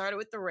featured. So I started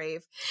with the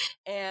Wraith,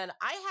 and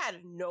I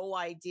had no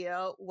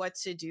idea what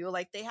to do.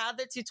 Like, they had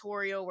the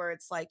tutorial where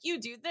it's like, you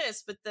do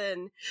this, but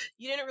then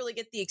you didn't really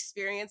get the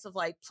experience of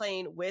like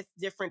playing with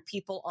different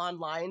people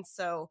online.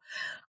 So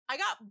I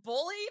got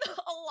bullied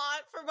a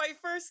lot for my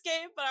first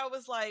game, but I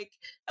was like,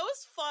 it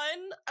was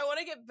fun. I want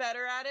to get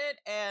better at it.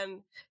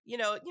 And,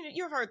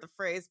 you've heard the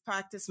phrase,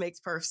 practice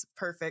makes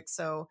perfect.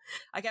 So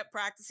I kept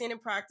practicing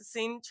and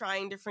practicing,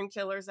 trying different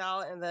killers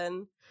out. And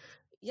then,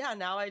 yeah,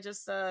 now I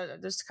just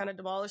kind of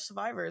demolish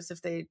survivors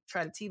if they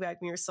try to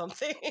teabag me or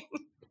something.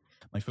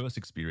 My first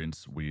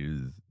experience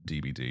with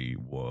DBD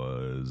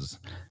was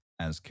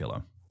as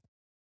killer.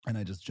 And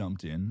I just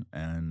jumped in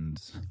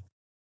and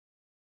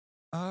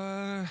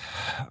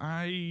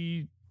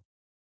I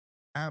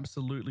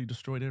absolutely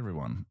destroyed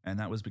everyone. And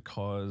that was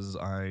because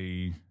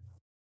I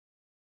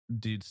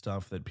did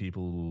stuff that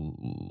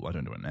people, I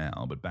don't do it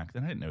now, but back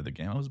then I didn't know the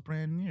game. I was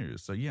brand new.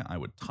 So yeah, I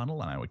would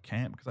tunnel and I would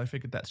camp because I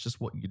figured that's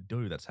just what you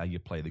do. That's how you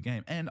play the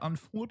game. And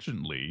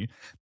unfortunately,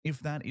 if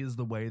that is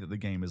the way that the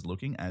game is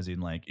looking, as in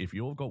like, if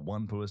you've got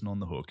one person on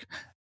the hook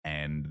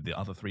and the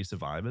other 3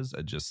 survivors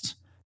are just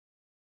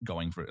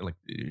going for it, like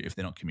if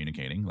they're not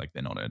communicating, like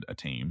they're not a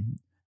team,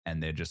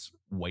 and they're just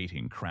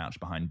waiting, crouched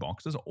behind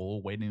boxes,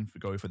 all waiting to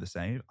go for the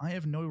save, I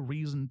have no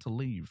reason to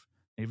leave.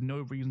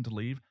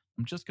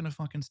 I'm just going to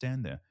fucking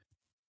stand there.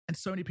 And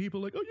so many people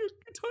are like, oh, you're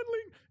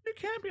tunneling, you're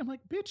camping. I'm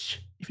like, bitch,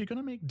 if you're going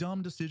to make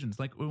dumb decisions,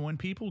 like when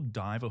people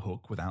dive a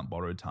hook without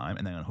borrowed time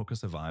and they unhook a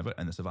survivor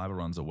and the survivor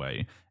runs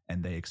away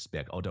and they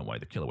expect, oh, don't worry,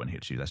 the killer won't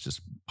hit you. That's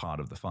just part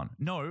of the fun.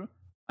 No,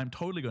 I'm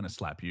totally going to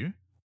slap you.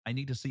 I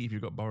need to see if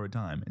you've got borrowed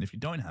time. And if you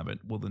don't have it,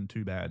 well, then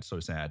too bad, so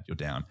sad, you're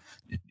down.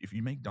 If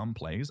you make dumb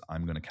plays,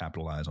 I'm going to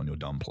capitalize on your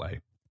dumb play.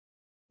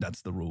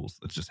 That's the rules.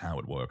 That's just how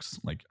it works.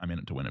 Like, I'm in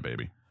it to win it,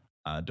 baby.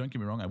 Don't get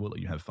me wrong, I will let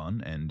you have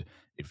fun. And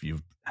if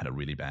you've had a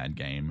really bad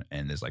game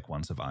and there's like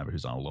one survivor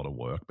who's done a lot of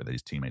work, but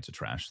his teammates are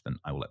trash, then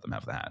I will let them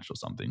have the hatch or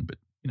something. But,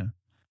 it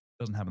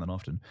doesn't happen that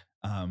often.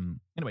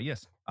 Anyway,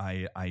 yes,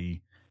 I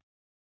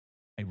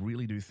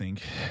really do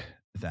think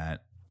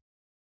that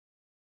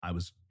I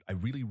was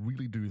really,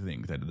 really do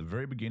think that at the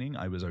very beginning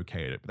I was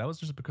okay at it. But that was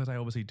just because I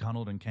obviously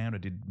tunneled and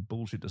countered, did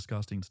bullshit,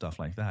 disgusting stuff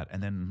like that.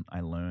 And then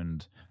I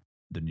learned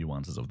the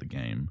nuances of the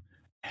game.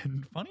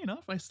 And funny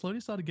enough, I slowly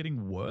started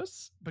getting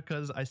worse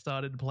because I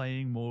started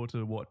playing more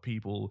to what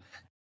people...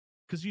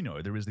 Because, you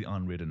know, there is the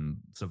unwritten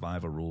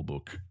survivor rule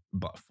book,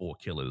 but for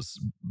killers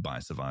by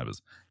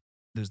survivors.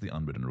 There's the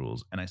unwritten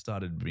rules. And I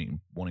started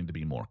wanting to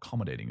be more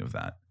accommodating of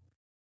that.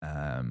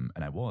 And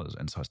I was.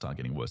 And so I started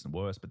getting worse and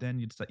worse. But then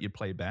you'd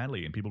play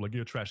badly and people are like,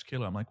 you're a trash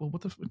killer. I'm like, well,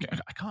 what the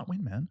I can't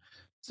win, man.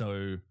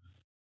 So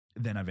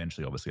then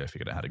eventually, obviously, I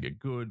figured out how to get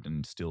good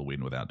and still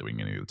win without doing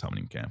any of the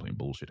tumbling, camping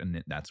bullshit.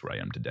 And that's where I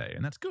am today.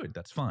 And that's good.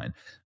 That's fine.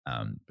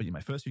 But in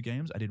my first few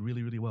games, I did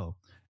really, really well.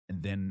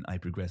 And then I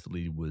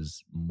progressively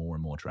was more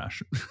and more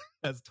trash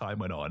as time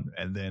went on.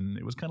 And then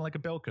it was kind of like a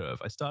bell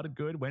curve. I started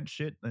good, went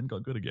shit, then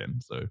got good again.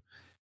 So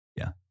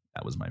yeah,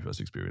 that was my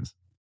first experience.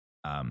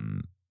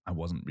 I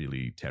wasn't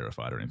really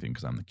terrified or anything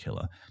because I'm the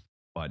killer.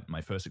 But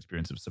my first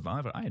experience of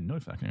Survivor, I had no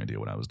fucking idea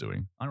what I was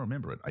doing. I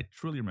remember it. I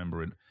truly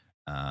remember it.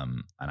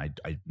 And I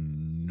had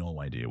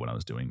no idea what I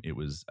was doing. It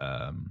was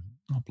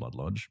Blood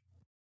Lodge,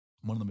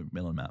 one of the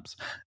McMillan maps.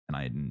 And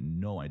I had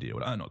no idea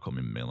what... not called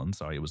McMillan,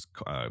 sorry. It was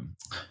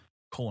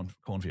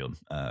cornfield,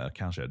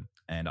 cowshed.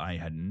 And I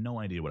had no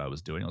idea what I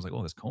was doing. I was like,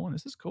 oh, there's corn.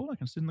 This is cool. I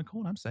can sit in the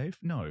corn. I'm safe.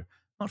 No,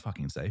 not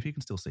fucking safe. He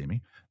can still see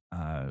me.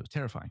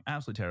 Terrifying.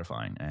 Absolutely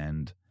terrifying.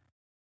 And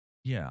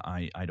yeah,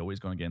 I'd always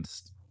gone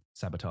against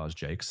Sabotage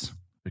Jakes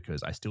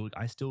because I still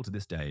to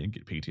this day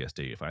get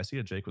PTSD. If I see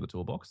a Jake with a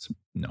toolbox,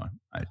 no,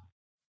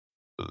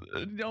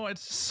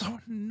 it's so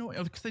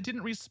annoying because they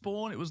didn't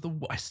respawn.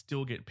 I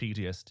still get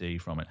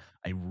PTSD from it.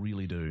 I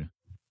really do.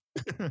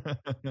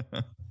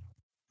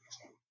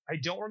 I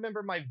don't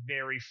remember my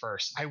very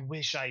first. I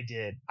wish I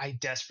did. I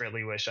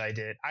desperately wish I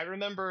did. I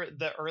remember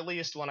the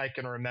earliest one I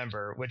can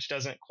remember, which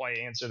doesn't quite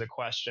answer the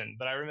question,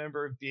 but I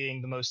remember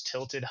being the most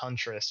tilted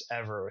huntress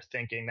ever,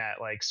 thinking that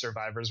like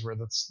survivors were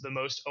the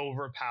most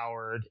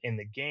overpowered in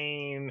the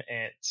game.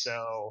 And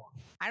so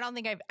I don't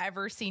think I've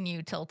ever seen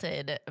you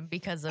tilted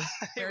because of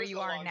where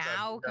you are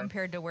now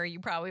compared to where you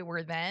probably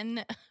were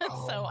then.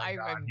 So I'm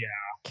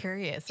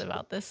curious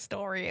about this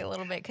story a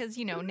little bit because,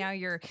 you know, now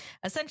you're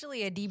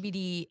essentially a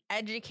DBD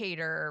educator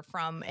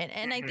from,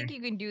 and I think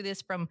you can do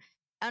this from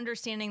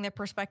understanding the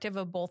perspective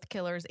of both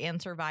killers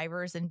and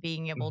survivors and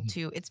being able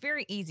to, it's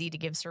very easy to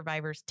give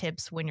survivors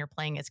tips when you're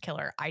playing as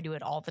killer. I do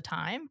it all the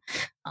time.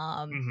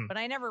 But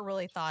I never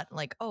really thought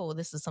like, oh,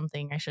 this is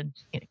something I should,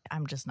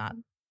 I'm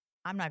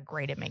not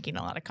great at making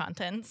a lot of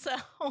content. So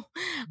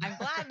I'm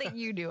glad that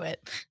you do it.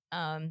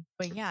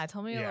 But yeah,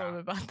 tell me a little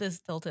bit about this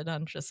tilted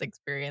huntress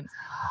experience.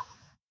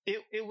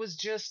 It was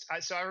just,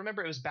 so I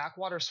remember it was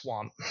Backwater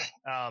Swamp.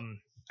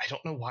 I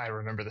don't know why I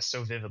remember this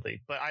so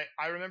vividly, but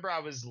I remember I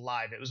was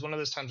live. It was one of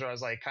those times where I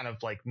was like kind of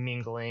like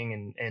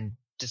mingling and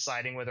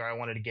deciding whether I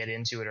wanted to get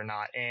into it or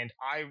not. And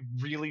I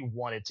really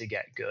wanted to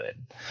get good.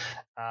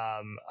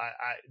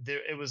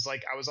 It was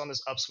like, I was on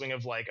this upswing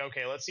of like,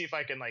 okay, let's see if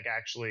I can like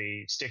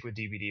actually stick with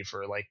DBD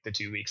for like the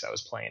 2 weeks I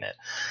was playing it.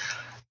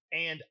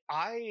 And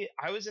I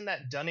was in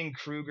that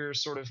Dunning-Kruger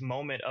sort of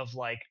moment of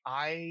like,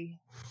 I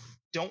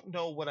don't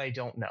know what I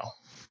don't know.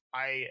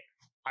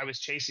 I was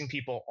chasing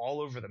people all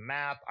over the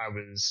map. I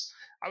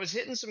was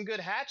hitting some good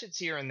hatchets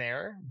here and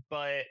there,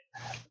 but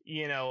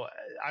you know,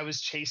 I was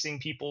chasing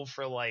people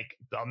for like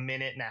a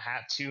minute and a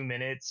half, 2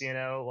 minutes, you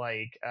know,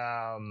 like,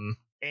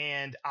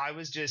 and I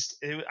was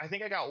I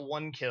think I got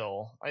one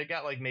kill. I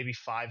got like maybe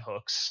 5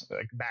 hooks.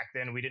 Like back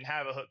then we didn't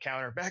have a hook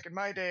counter back in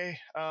my day.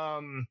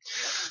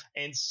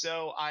 And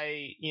so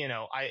I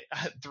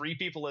 3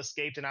 people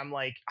escaped and I'm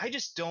like, I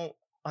just don't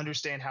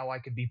understand how I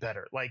could be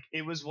better. Like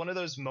it was one of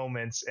those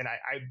moments, and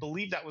I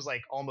believe that was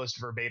like almost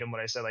verbatim what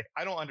I said. Like,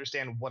 I don't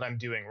understand what I'm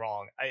doing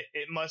wrong.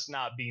 It must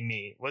not be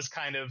me, was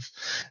kind of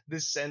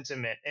this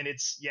sentiment. And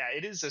it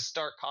is a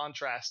stark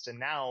contrast to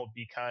now,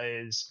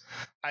 because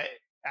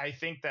I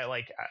think that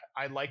like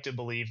I'd like to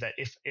believe that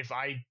if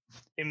I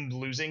am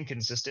losing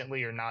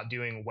consistently or not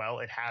doing well,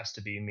 it has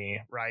to be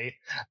me, right?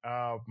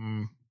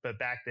 But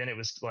back then it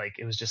was just like,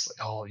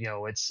 oh,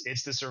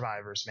 it's the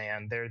survivors,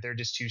 man. They're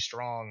just too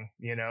strong.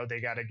 You know, they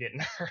got to get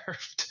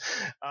nerfed.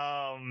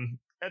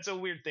 That's a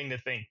weird thing to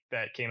think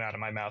that came out of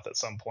my mouth at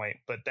some point,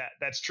 but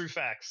that's true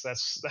facts.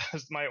 That's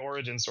my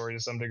origin story to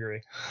some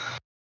degree.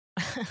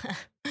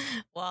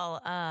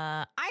 Well,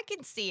 I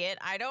can see it.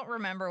 I don't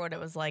remember what it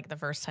was like the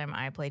first time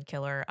I played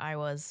Killer.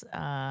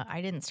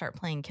 I didn't start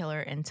playing Killer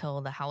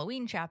until the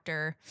Halloween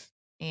chapter,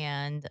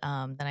 and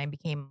then I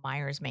became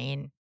Myers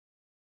main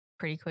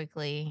pretty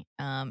quickly.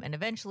 And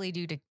eventually,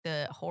 due to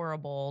the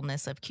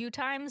horribleness of queue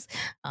times,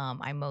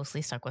 I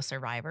mostly stuck with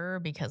Survivor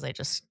because I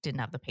just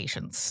didn't have the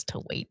patience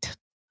to wait.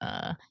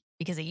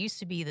 Because it used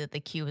to be that the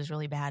queue was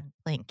really bad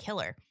playing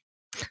Killer.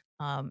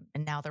 And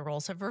now the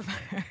roles have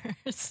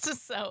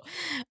reversed. So,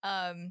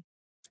 as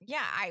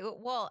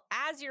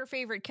your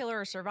favorite killer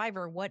or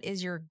survivor, what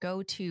is your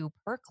go-to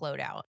perk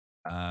loadout?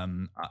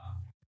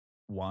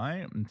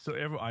 Why? So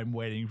I'm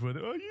waiting for use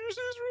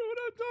this when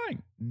I'm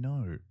dying.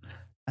 No,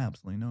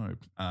 absolutely no.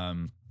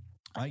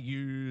 I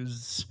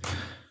use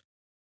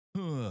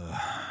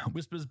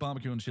Whispers,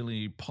 Barbecue and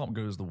Chili, Pop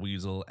Goes the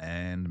Weasel,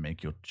 and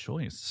Make Your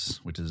Choice,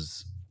 which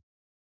is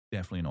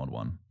definitely an odd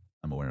one.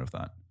 I'm aware of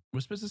that.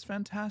 Whispers is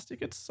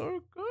fantastic. It's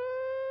so good.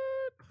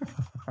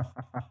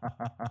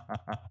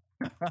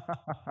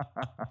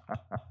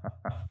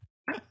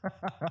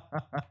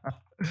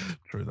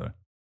 True, though.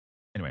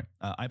 Anyway,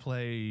 I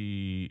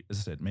play, as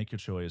I said, Make Your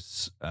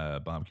Choice,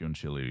 Barbecue and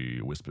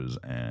Chili, Whispers,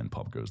 and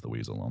Pop Goes the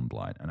Weasel on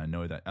Blight. And I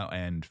know that,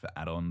 and for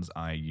add-ons,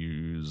 I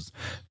use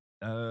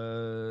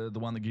the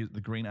one that gives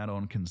the green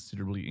add-on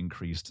considerably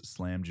increased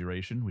slam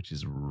duration, which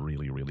is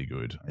really, really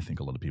good. I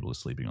think a lot of people are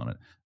sleeping on it.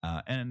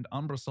 And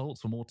Umbra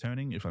Salts for more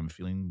turning if I'm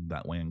feeling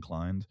that way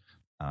inclined.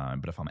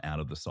 But if I'm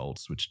out of the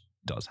salts, which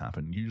does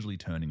happen, usually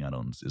turning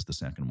add-ons is the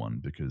second one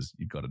because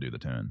you've got to do the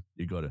turn.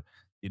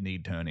 You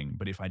need turning.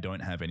 But if I don't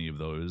have any of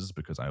those,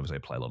 because I obviously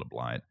play a lot of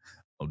Blight,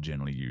 I'll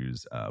generally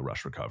use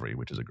Rush Recovery,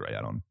 which is a great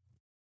add-on.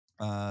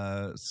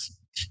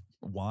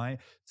 Why?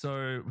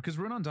 So, because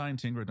Rune Undying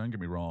Tinker, don't get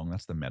me wrong,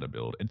 that's the meta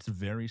build. It's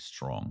very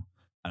strong.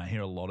 And I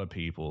hear a lot of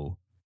people,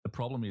 the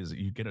problem is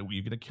you get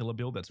a killer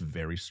build that's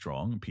very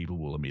strong, people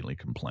will immediately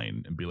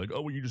complain and be like,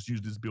 oh, well, you just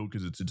use this build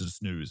because it's a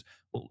snooze.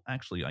 Well,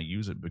 actually, I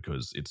use it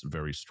because it's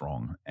very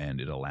strong and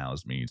it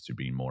allows me to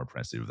be more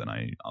oppressive than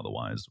I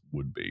otherwise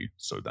would be.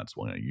 So that's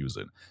why I use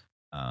it.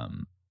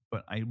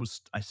 But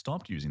I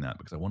stopped using that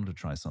because I wanted to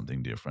try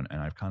something different,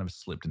 and I've kind of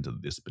slipped into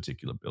this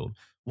particular build.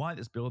 Why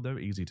this build though?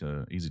 Easy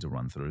to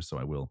run through, so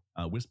I will.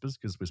 Whispers,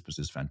 because Whispers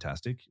is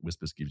fantastic.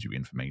 Whispers gives you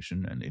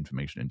information, and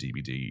information in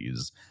DBD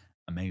is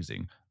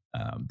amazing.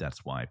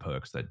 That's why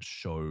perks that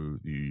show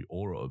the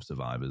aura of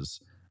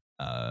survivors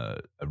are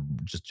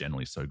just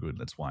generally so good.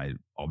 That's why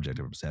Object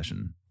of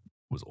Obsession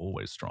was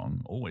always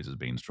strong, always has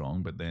been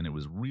strong, but then it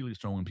was really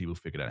strong when people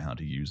figured out how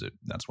to use it.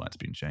 That's why it's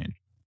been changed.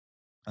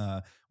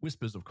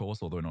 Whispers, of course,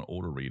 although not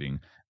auto reading,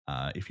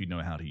 if you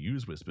know how to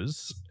use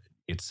Whispers,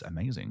 it's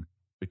amazing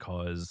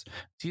because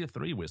tier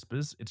 3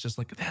 Whispers, it's just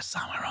like they're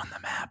somewhere on the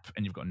map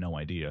and you've got no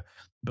idea.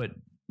 But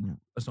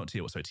it's not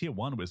tier 1. So tier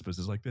 1 Whispers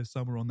is like they're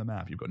somewhere on the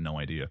map, you've got no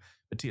idea.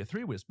 But tier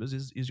 3 Whispers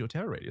is your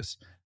terror radius.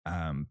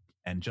 And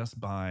just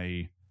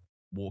by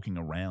walking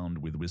around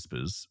with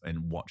Whispers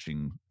and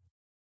watching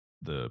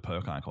the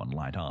perk icon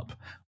light up,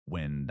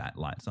 when that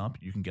lights up,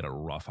 you can get a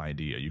rough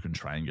idea. You can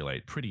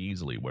triangulate pretty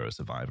easily where a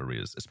survivor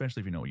is,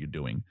 especially if you know what you're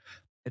doing.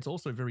 It's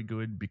also very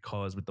good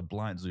because with the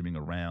Blight zooming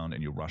around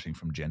and you're rushing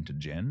from gen to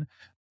gen,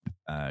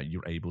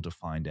 you're able to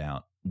find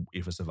out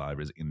if a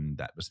survivor is in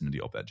that vicinity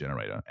of that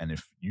generator. And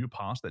if you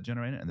pass that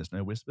generator and there's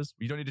no Whispers,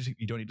 you don't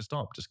need to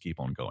stop. Just keep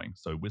on going.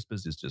 So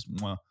Whispers is just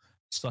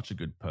such a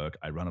good perk.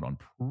 I run it on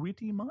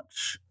pretty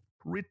much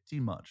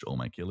all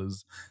my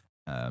killers.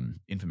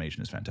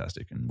 Information is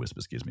fantastic, and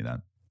Whispers gives me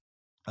that.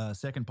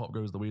 Second, Pop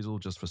Goes the Weasel,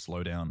 just for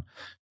slowdown.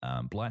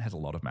 Blight has a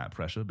lot of map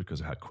pressure because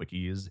of how quick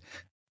he is.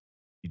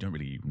 You don't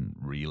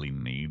really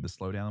need the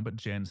slowdown, but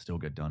gens still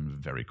get done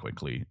very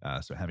quickly.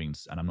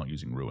 And I'm not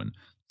using Ruin,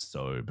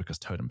 so because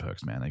totem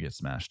perks, man, they get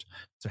smashed.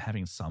 So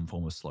having some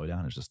form of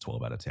slowdown is just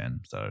 12 out of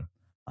 10. So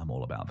I'm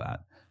all about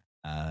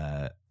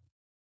that.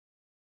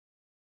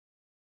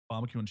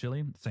 Barbecue and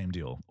Chili, same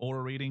deal.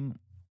 Aura reading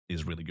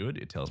is really good.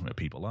 It tells me where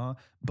people are,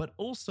 but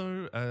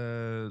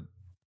also,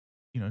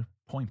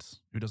 points.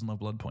 Who doesn't love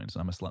blood points?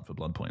 I'm a slut for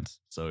blood points.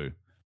 So,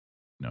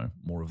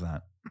 more of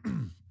that.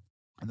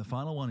 And the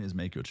final one is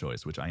Make Your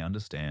Choice, which I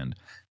understand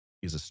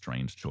is a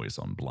strange choice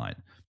on Blight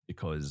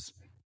because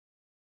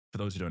for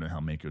those who don't know how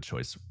Make Your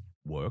Choice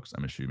works,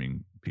 I'm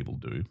assuming people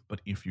do, but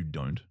if you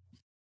don't,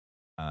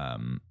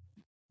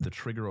 the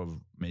trigger of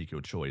Make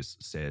Your Choice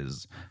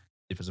says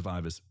if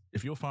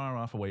you're far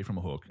enough away from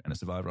a hook and a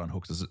survivor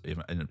unhooks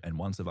and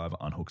one survivor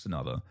unhooks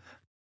another,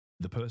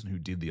 the person who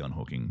did the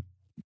unhooking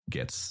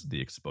gets the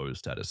exposed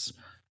status.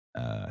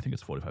 I think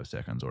it's 45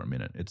 seconds or a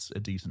minute. It's a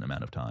decent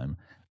amount of time.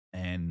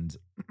 And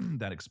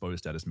that exposed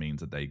status means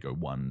that they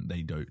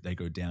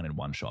go down in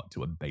one shot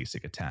to a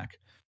basic attack.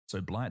 So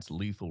Blight's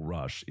lethal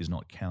rush is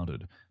not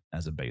counted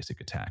as a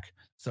basic attack.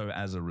 So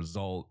as a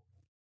result,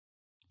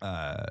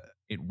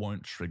 it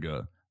won't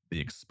trigger the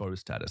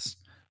exposed status.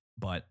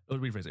 But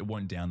it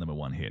won't down them in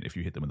one hit. If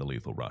you hit them with a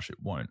lethal rush, it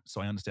won't.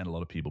 So I understand a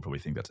lot of people probably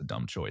think that's a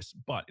dumb choice,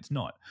 but it's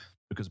not,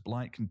 because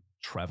Blight can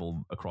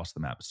travel across the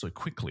map so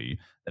quickly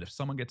that if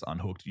someone gets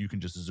unhooked, you can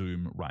just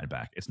zoom right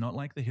back. It's not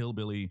like the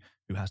hillbilly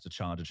who has to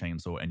charge a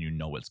chainsaw and you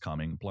know it's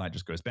coming. Blight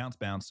just goes bounce,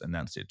 bounce, and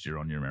that's it. You're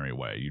on your merry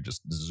way. You're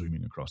just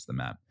zooming across the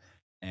map.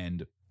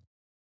 And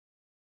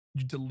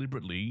you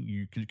deliberately,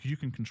 you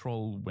can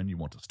control when you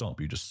want to stop.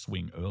 You just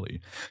swing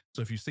early.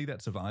 So if you see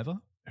that survivor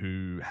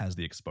who has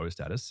the exposed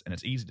status, and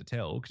it's easy to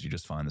tell because you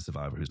just find the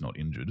survivor who's not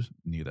injured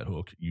near that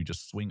hook, you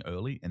just swing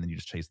early and then you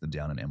just chase them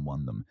down and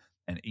M1 them.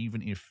 And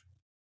even if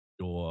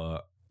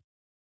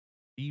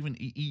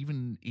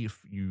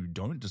you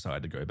don't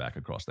decide to go back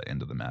across the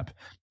end of the map,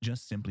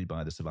 just simply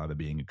by the survivor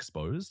being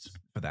exposed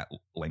for that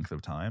length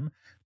of time,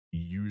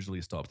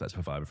 usually stops that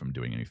survivor from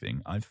doing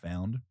anything. I've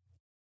found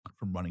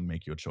from running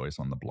Make Your Choice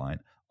on the Blight,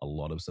 a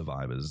lot of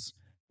survivors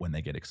when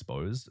they get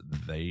exposed,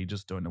 they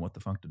just don't know what the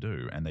fuck to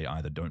do. And they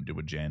either don't do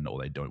a gen or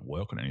they don't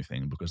work on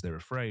anything because they're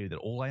afraid that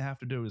all they have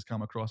to do is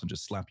come across and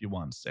just slap you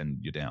once and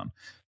you're down.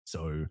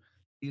 So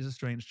it is a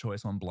strange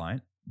choice on Blight,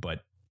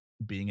 but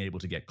being able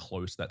to get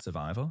close to that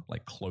survivor,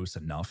 like close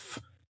enough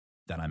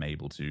that I'm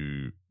able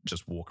to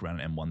just walk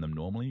around and M1 them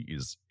normally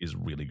is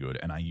really good.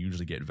 And I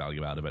usually get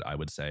value out of it, I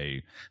would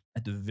say,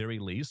 at the very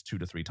least 2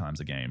 to 3 times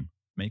a game.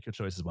 Make Your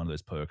Choice is one of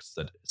those perks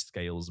that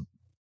scales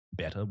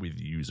better with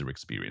user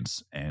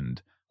experience.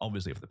 And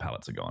obviously if the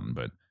pallets are gone,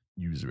 but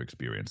user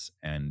experience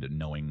and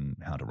knowing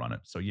how to run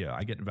it. So yeah,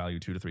 I get value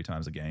 2 to 3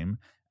 times a game.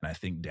 And I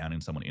think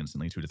downing someone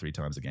instantly 2 to 3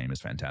 times a game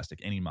is fantastic.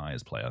 Any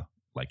Myers player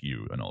like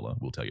you,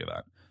 Enola, will tell you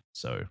that.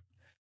 So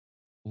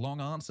long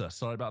answer.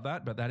 Sorry about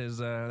that, but that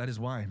is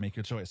why. Make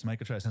Your Choice.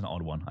 Make Your Choice is an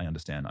odd one. I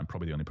understand. I'm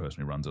probably the only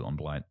person who runs it on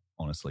Blight,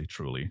 honestly,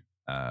 truly.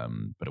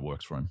 But it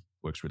works for him.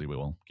 Works really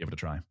well. Give it a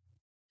try.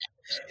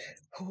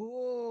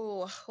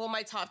 Ooh, well,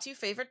 my top 2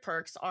 favorite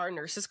perks are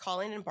Nurse's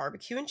Calling and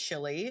Barbecue and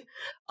Chili.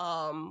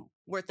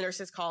 With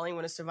Nurse's Calling,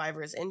 when a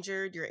survivor is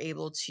injured, you're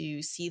able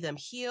to see them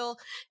heal.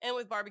 And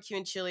with Barbecue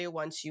and Chili,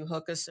 once you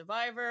hook a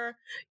survivor,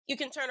 you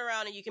can turn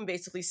around and you can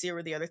basically see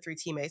where the other 3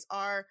 teammates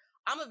are.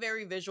 I'm a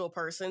very visual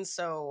person,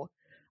 so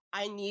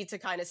I need to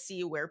kind of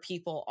see where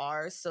people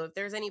are. So if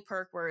there's any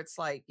perk where it's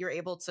like you're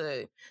able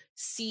to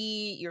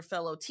see your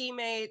fellow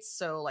teammates,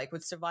 so like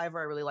with Survivor,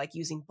 I really like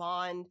using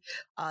Bond.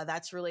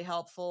 That's really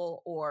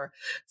helpful. Or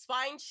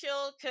Spine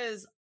Chill,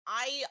 because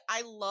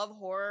I love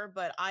horror,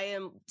 but I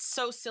am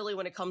so silly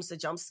when it comes to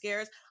jump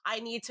scares. I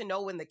need to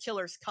know when the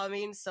killer's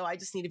coming, so I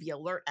just need to be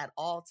alert at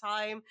all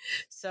time.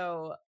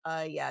 So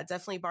yeah,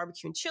 definitely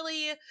Barbecue and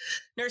Chili.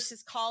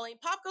 Nurse's Calling.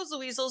 Pop Goes the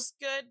Weasel's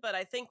good, but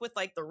I think with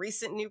like the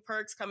recent new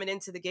perks coming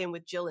into the game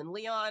with Jill and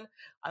Leon,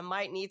 I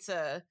might need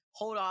to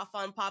hold off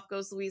on Pop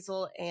Goes the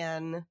Weasel.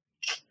 And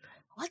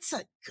what's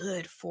a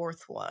good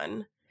 4th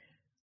one?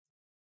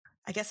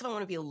 I guess if I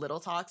want to be a little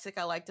toxic,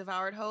 I like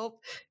Devoured Hope.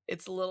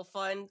 It's a little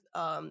fun.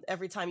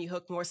 Every time you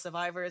hook more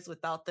survivors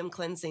without them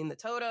cleansing the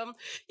totem,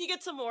 you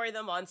get to Mori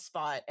them on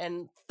spot.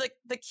 And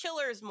the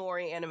killer's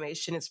Mori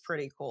animation is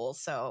pretty cool.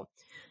 So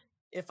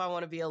if I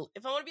want to be a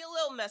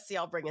little messy,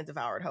 I'll bring in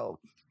Devoured Hope.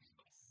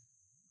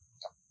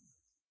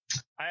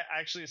 I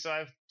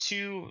have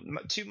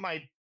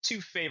my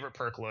 2 favorite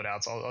perk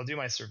loadouts. I'll do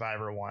my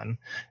Survivor one.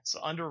 It's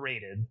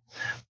underrated,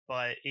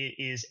 but it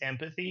is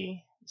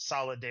Empathy,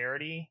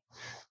 Solidarity,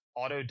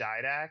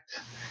 Autodidact,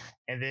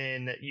 and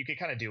then you could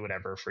kind of do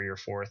whatever for your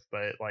 4th,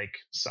 but like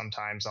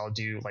sometimes I'll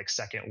do like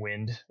Second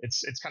Wind.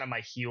 It's kind of my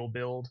heal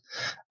build.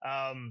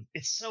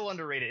 It's so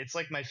underrated. It's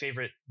like my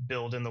favorite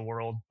build in the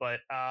world,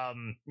 but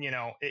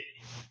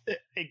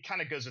it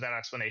kind of goes without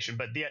explanation.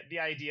 But the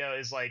idea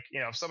is like,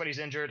 if somebody's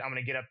injured, I'm going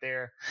to get up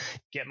there,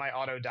 get my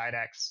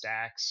Autodidact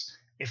stacks.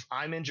 If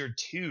I'm injured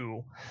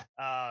too,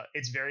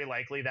 it's very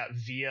likely that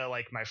via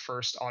like my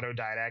first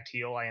Autodidact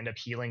heal, I end up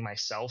healing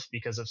myself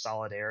because of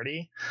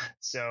Solidarity.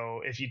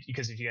 So if you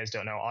guys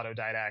don't know,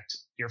 Autodidact,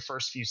 your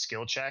first few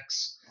skill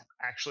checks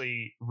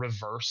actually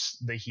reverse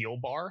the heal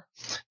bar.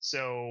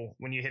 So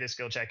when you hit a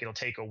skill check, it'll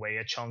take away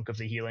a chunk of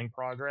the healing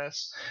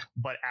progress.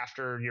 But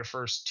after your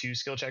first 2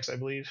 skill checks, I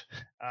believe,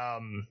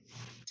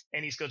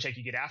 any skill check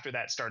you get after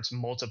that starts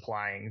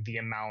multiplying the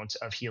amount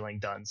of healing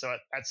done. So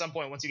at some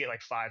point, once you get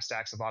like 5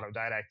 stacks of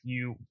Autodidact,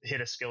 you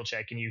hit a skill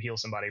check and you heal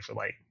somebody for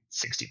like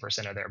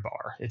 60% of their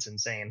bar. It's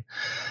insane.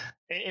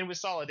 And with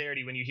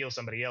Solidarity, when you heal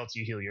somebody else,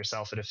 you heal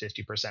yourself at a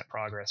 50%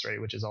 progress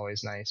rate, which is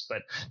always nice.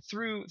 But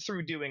through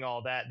doing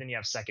all that, then you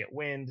have Second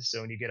Wind.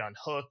 So when you get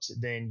unhooked,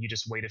 then you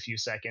just wait a few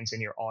seconds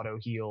and you're auto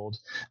healed.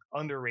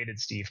 Underrated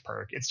Steve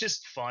perk. It's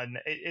just fun.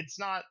 It's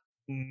not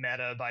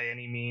meta by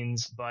any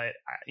means, but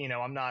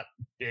I'm not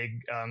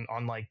big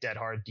on like Dead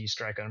Hard,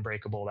 D-Strike,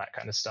 Unbreakable, that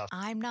kind of stuff.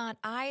 I'm not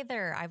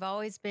either. I've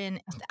always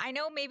been, I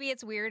know maybe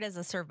it's weird as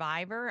a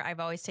survivor. I've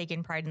always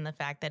taken pride in the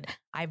fact that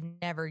I've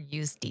never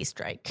used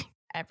D-Strike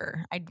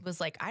ever. I was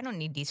like, I don't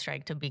need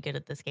D-Strike to be good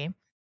at this game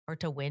or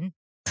to win.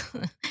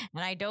 And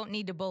I don't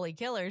need to bully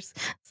killers.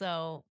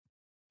 So,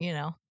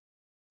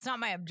 it's not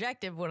my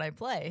objective when I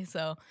play.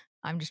 So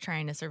I'm just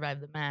trying to survive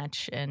the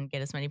match and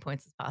get as many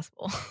points as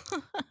possible.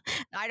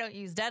 I don't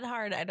use Dead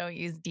Hard. I don't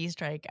use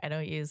D-Strike. I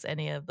don't use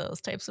any of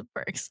those types of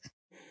perks.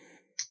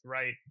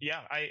 Right. Yeah,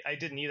 I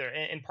didn't either.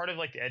 And part of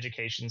like the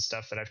education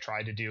stuff that I've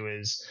tried to do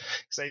is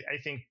because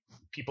I think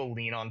people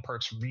lean on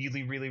perks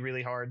really, really,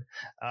 really hard.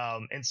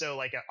 And so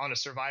like on a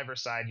survivor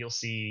side, you'll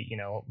see,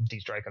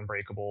 D-Strike,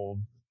 Unbreakable,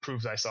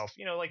 Prove Thyself,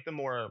 like the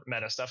more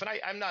meta stuff. And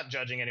I'm not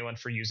judging anyone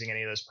for using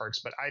any of those perks,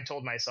 but I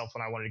told myself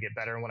when I wanted to get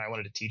better and when I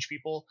wanted to teach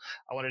people,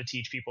 I wanted to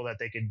teach people that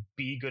they could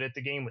be good at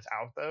the game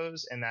without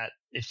those, and that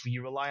if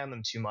you rely on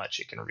them too much,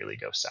 it can really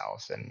go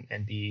south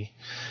and be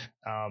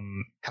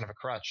kind of a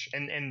crutch.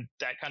 And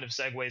that kind of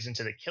segues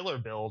into the killer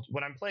build.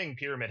 When I'm playing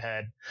Pyramid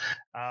Head,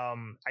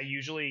 I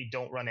usually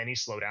don't run any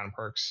slowdown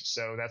perks.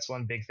 So that's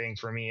one big thing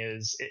for me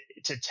is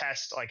to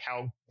test like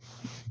how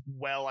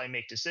well I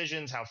make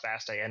decisions, how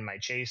fast I end my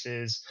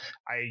chases.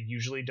 I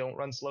usually don't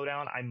run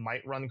slowdown. I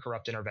might run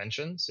Corrupt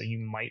Intervention, so you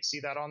might see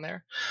that on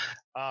there.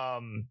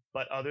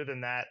 But other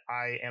than that,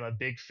 I am a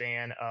big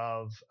fan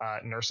of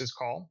Nurse's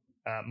Call,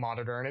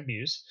 Monitor and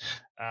Abuse,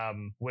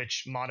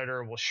 which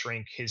Monitor will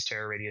shrink his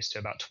terror radius to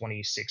about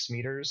 26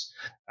 meters.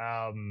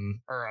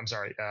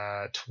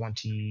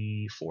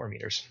 24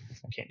 meters.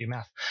 I can't do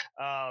math.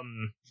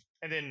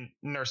 And then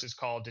Nurse's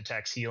Call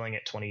detects healing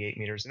at 28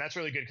 meters. And that's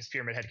really good because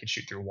Pyramid Head can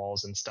shoot through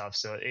walls and stuff.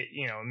 So it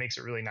makes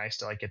it really nice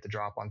to like get the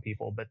drop on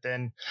people. But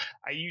then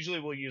I usually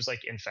will use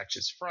like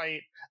Infectious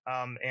Fright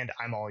and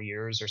I'm All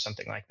Ears or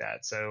something like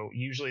that. So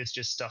usually it's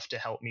just stuff to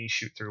help me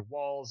shoot through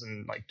walls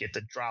and like get the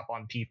drop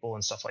on people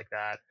and stuff like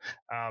that.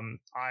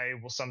 I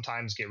will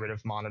sometimes get rid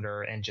of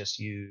Monitor and just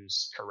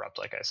use Corrupt,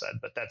 like I said.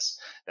 But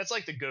that's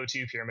like the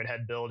go-to Pyramid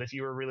Head build. If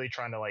you were really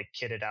trying to like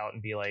kit it out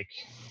and be like,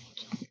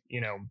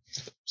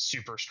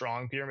 super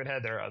strong Pyramid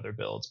Head, there are other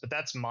builds, but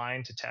that's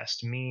mine to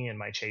test me and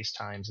my chase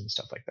times and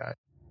stuff like that.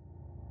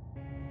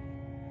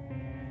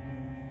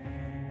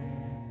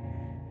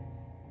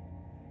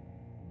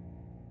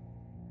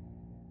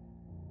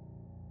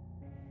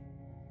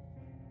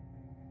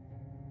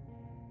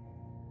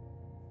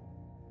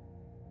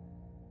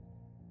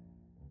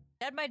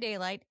 Dead by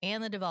Daylight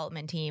and the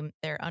development team,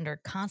 they're under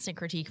constant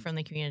critique from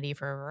the community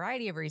for a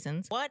variety of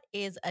reasons. What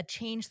is a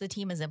change the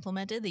team has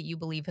implemented that you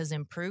believe has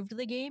improved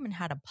the game and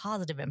had a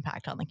positive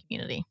impact on the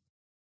community?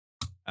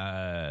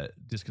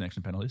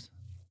 Disconnection penalties.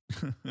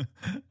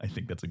 I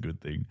think that's a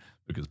good thing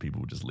because people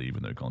will just leave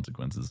with no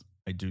consequences.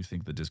 I do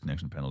think the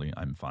disconnection penalty,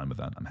 I'm fine with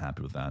that. I'm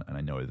happy with that. And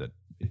I know that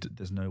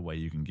there's no way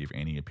you can give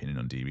any opinion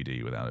on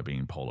DBD without it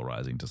being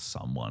polarizing to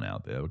someone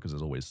out there, because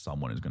there's always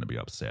someone who's going to be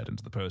upset. And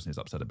to the person who's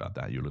upset about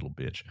that, you're a little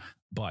bitch.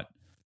 But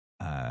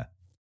I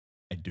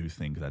do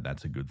think that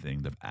that's a good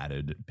thing. They've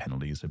added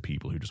penalties for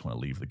people who just want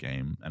to leave the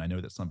game. And I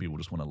know that some people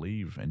just want to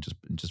leave and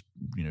just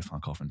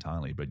fuck off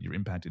entirely, but you're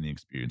impacting the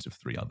experience of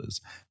 3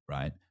 others,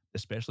 right?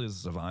 Especially as a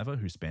survivor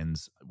who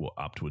spends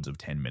upwards of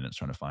 10 minutes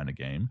trying to find a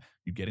game.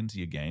 You get into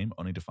your game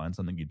only to find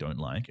something you don't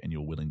like, and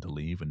you're willing to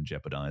leave and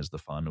jeopardize the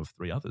fun of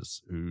 3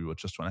 others who are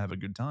just trying to have a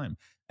good time.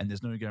 And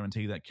there's no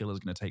guarantee that killer's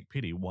going to take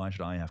pity. Why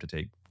should I have to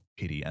take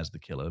pity as the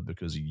killer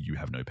because you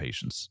have no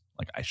patience?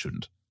 Like, I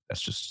shouldn't.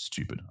 That's just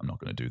stupid. I'm not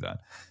going to do that.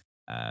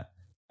 I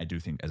do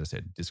think, as I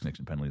said,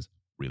 disconnection penalties,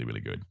 really, really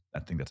good.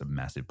 I think that's a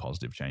massive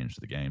positive change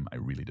to the game. I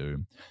really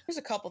do. There's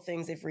a couple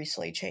things they've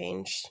recently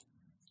changed.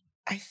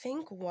 I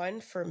think one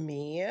for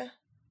me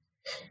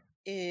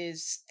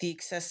is the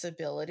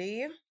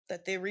accessibility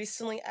that they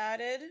recently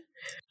added.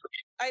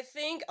 I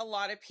think a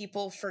lot of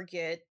people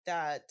forget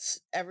that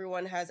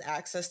everyone has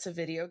access to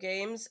video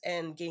games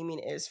and gaming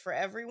is for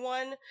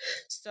everyone.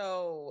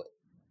 So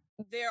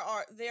there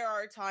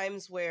are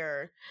times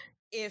where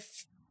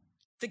if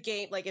the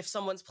game, like if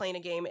someone's playing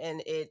a game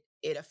and it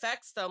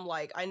affects them,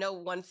 like I know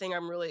one thing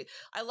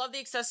I love the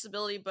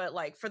accessibility, but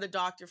like for the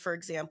doctor, for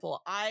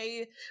example,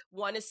 I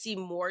want to see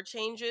more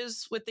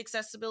changes with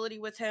accessibility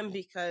with him,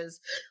 because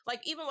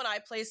like even when I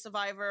play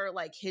Survivor,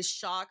 like his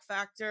shock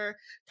factor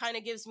kind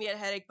of gives me a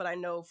headache, but I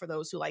know for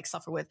those who like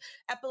suffer with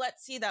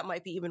epilepsy, that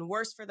might be even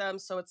worse for them.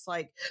 So it's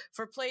like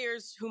for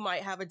players who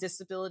might have a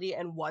disability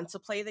and want to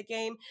play the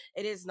game,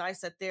 it is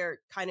nice that they're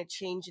kind of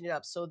changing it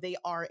up so they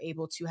are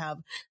able to have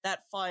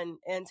that fun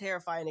and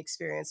terrifying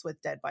experience with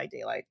Dead by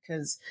Daylight. Because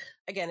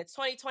again, it's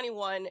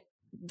 2021.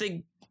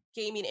 The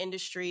gaming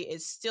industry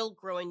is still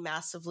growing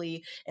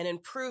massively and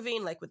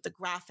improving, like with the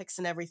graphics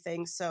and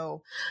everything.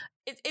 So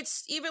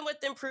it's even with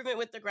the improvement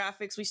with the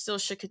graphics, we still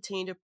should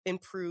continue to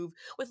improve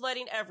with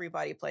letting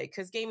everybody play,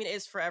 because gaming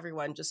is for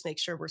everyone. Just make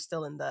sure we're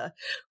still in the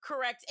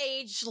correct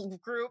age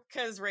group,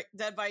 because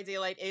Dead by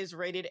Daylight is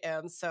rated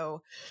M.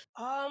 So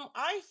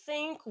I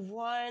think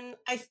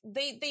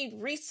they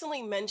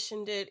recently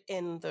mentioned it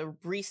in the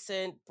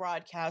recent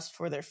broadcast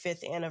for their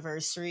 5th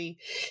anniversary,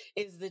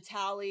 is the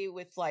tally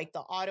with like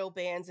the auto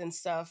bans and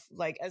stuff.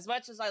 Like, as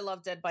much as I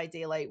love Dead by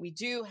Daylight, we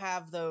do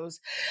have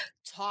those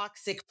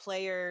toxic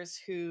players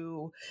who,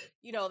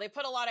 they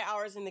put a lot of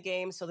hours in the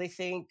game, so they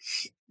think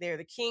they're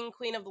the king,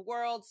 queen of the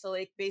world, so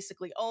they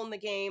basically own the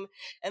game,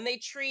 and they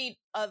treat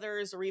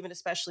others, or even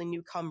especially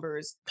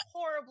newcomers,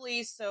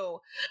 horribly.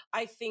 So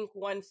I think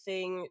one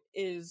thing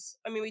is,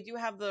 we do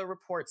have the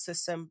report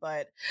system,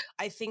 but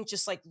I think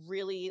just like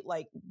really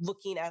like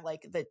looking at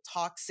like the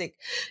toxic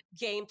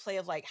gameplay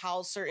of like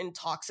how certain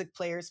toxic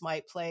players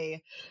might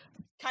play,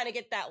 kind of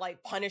get that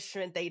like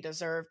punishment they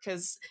deserve,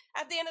 because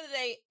at the end of the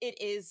day,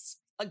 it is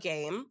a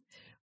game.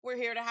 We're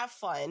here to have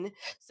fun.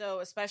 So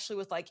especially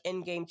with like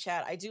in-game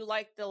chat, I do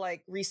like the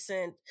like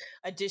recent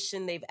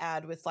addition they've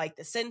added with like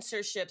the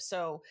censorship.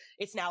 So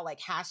it's now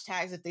like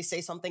hashtags if they say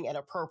something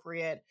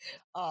inappropriate.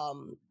 I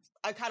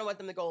kind of want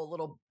them to go a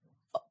little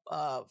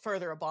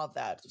further above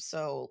that.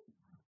 So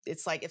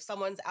it's like if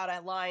someone's out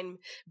of line,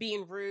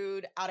 being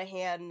rude, out of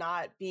hand,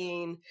 not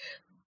being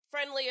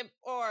friendly,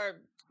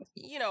 or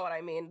you know what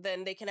I mean,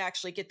 then they can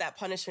actually get that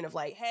punishment of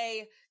like,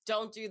 hey,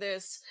 don't do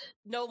this.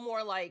 No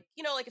more like,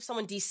 you know, like if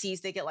someone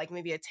DCs, they get like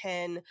maybe a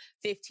 10,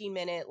 15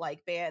 minute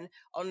like ban.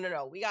 Oh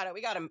no, we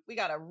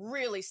gotta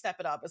really step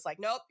it up. It's like,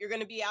 nope, you're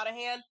gonna be out of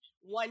hand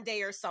 1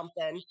 day or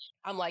something.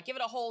 I'm like, give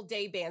it a whole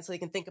day ban so they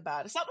can think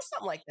about it.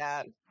 Something like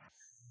that.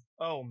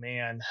 Oh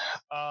man.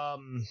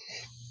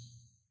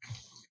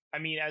 I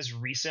mean, as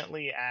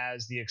recently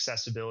as the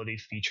accessibility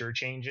feature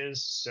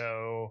changes.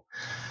 So,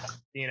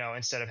 you know,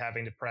 instead of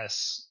having to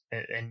press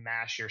and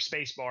mash your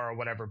space bar or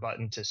whatever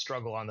button to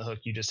struggle on the hook,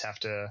 you just have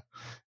to,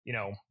 you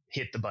know,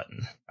 hit the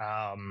button,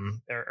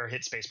 or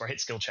hit spacebar, hit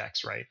skill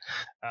checks, right?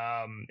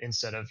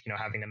 Instead of, you know,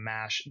 having to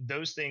mash.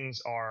 Those things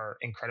are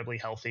incredibly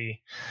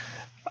healthy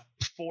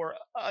for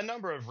a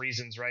number of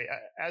reasons, right?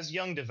 As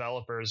young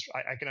developers,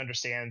 I can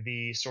understand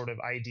the sort of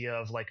idea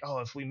of like, oh,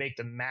 if we make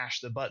them mash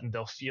the button,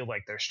 they'll feel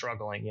like they're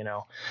struggling, you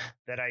know?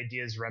 That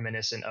idea is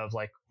reminiscent of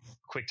like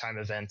QuickTime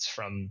events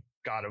from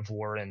God of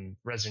War and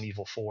Resident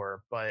Evil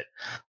 4, but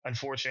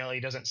unfortunately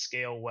it doesn't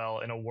scale well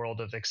in a world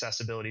of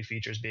accessibility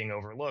features being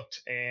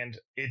overlooked. And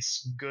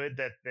it's good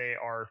that they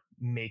are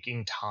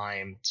making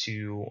time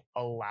to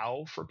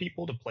allow for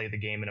people to play the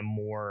game in a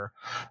more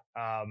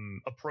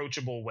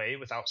approachable way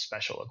without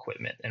special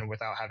equipment and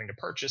without having to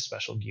purchase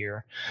special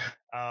gear.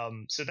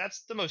 So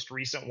that's the most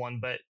recent one,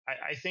 but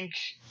I think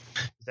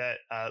that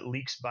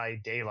Leaks by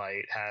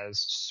Daylight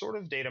has sort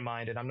of data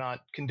mined, and I'm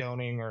not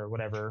condoning or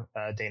whatever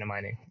data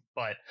mining,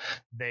 but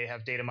they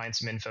have data mined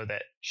some info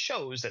that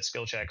shows that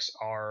skill checks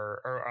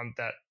are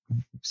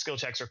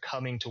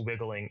coming to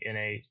Wiggling in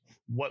a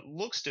what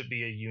looks to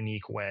be a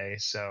unique way.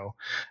 So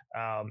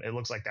it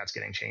looks like that's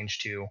getting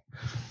changed too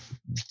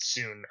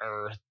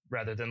sooner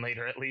rather than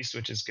later, at least,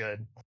 which is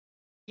good.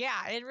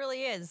 Yeah, it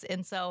really is.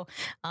 And so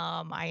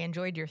I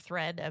enjoyed your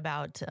thread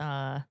about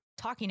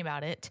talking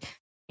about it.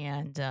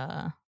 And,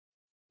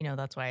 you know,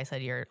 that's why I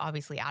said you're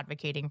obviously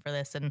advocating for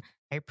this. And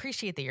I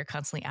appreciate that you're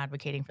constantly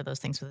advocating for those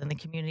things within the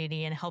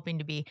community and helping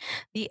to be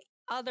the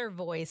other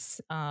voice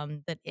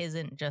that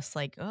isn't just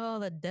like, oh,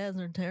 the devs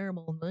are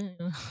terrible,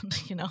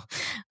 you know,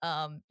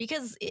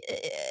 because,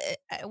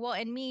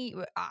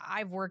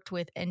 I've worked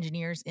with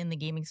engineers in the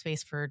gaming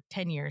space for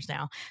 10 years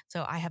now.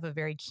 So I have a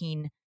very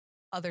keen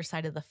other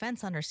side of the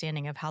fence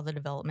understanding of how the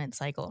development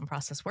cycle and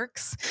process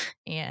works,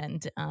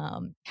 and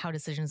how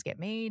decisions get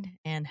made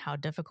and how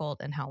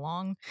difficult and how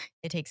long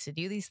it takes to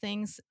do these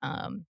things.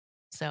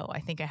 So I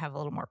think I have a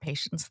little more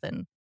patience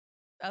than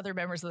other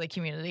members of the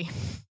community.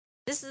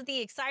 This is the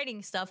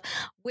exciting stuff.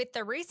 With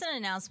the recent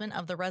announcement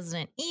of the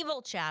Resident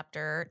Evil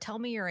chapter, tell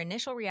me your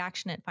initial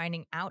reaction at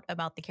finding out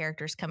about the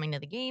characters coming to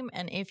the game.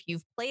 And if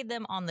you've played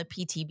them on the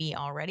PTB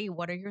already,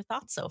 what are your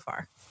thoughts so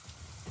far?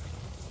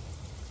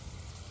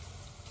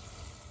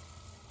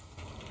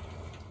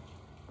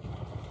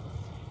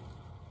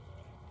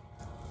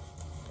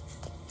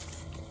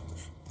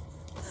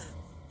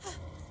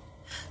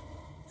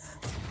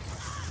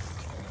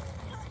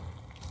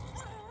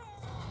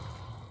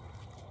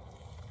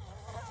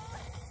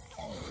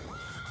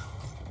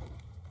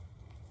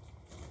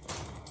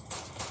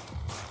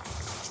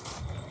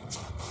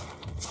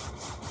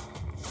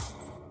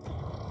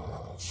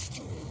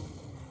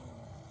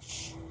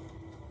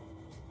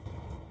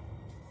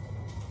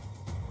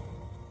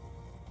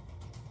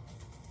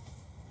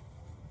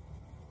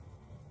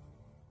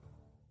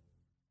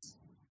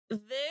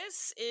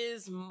 This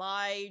is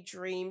my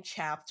dream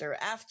chapter.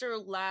 After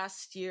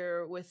last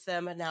year with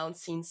them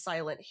announcing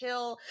Silent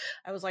Hill,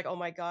 I was like, oh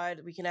my God,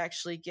 we can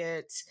actually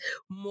get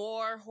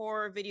more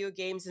horror video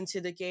games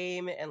into the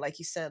game. And like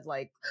you said,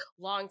 like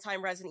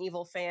longtime Resident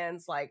Evil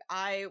fans, like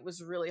I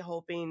was really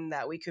hoping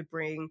that we could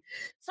bring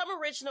some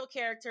original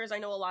characters. I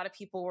know a lot of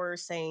people were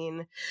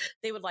saying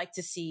they would like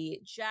to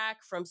see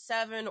Jack from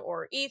 7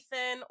 or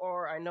Ethan,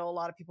 or I know a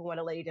lot of people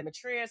wanted Lady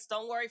Demetrius.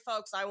 Don't worry,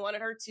 folks, I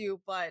wanted her too,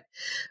 but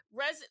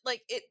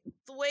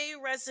the way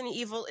Resident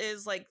Evil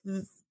is, like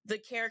the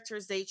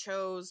characters they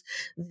chose,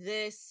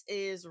 this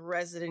is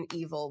Resident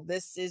Evil.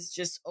 This is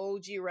just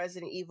OG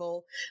Resident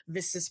Evil.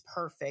 This is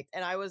perfect.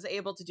 And I was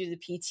able to do the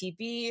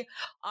PTB.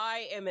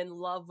 I am in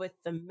love with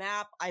the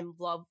map. I'm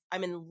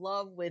in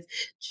love with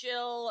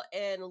Jill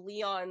and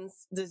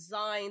Leon's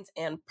designs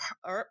and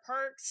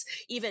perks,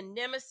 even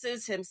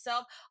Nemesis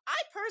himself. I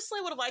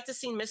personally would have liked to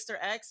see Mr.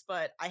 X,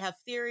 but I have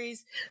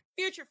theories,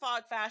 future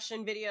Fog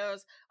Fashion videos.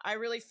 I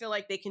really feel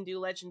like they can do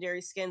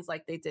legendary skins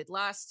like they did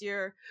last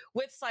year.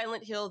 With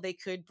Silent Hill, they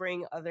could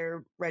bring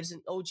other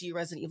OG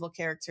Resident Evil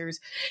characters,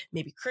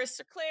 maybe Chris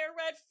or Claire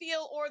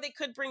Redfield, or they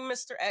could bring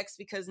Mr. X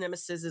because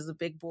Nemesis is a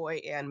big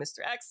boy and Mr.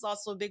 X is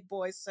also a big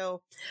boy.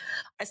 So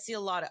I see a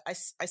lot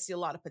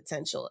of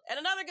potential. And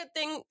another good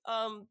thing,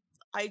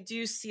 I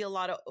do see a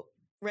lot of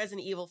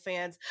Resident Evil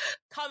fans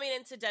coming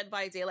into Dead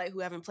by Daylight who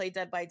haven't played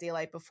Dead by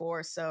Daylight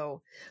before.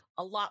 So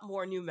a lot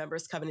more new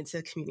members coming into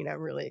the community.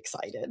 I'm really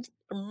excited.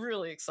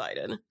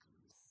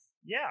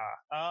 Yeah.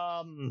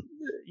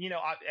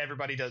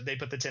 Everybody does. They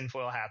put the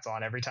tinfoil hats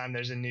on every time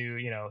there's a new,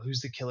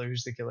 who's the killer?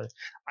 Who's the killer?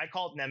 I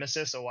called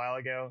Nemesis a while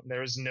ago.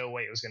 There was no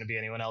way it was going to be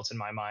anyone else in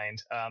my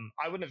mind.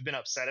 I wouldn't have been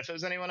upset if it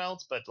was anyone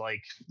else, but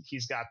like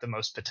he's got the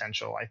most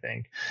potential, I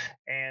think.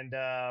 And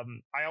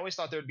I always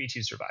thought there would be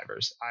 2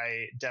 survivors.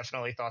 I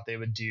definitely thought they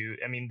would do.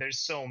 I mean, there's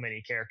so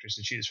many characters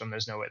to choose from.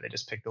 There's no way they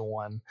just pick the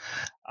one.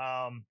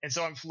 And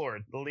so I'm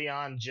floored.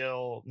 Leon,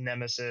 Jill,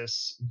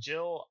 Nemesis.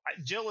 Jill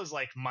is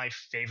like my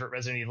favorite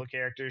Resident Evil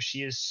character.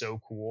 She is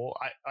so cool.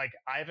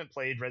 I haven't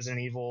played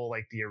Resident Evil,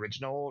 like the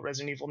original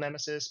Resident Evil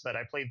Nemesis, but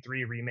I played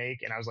 3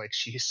 remake and I was like,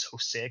 she is so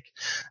sick.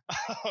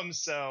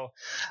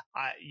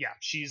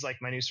 She's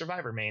like my new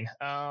survivor main.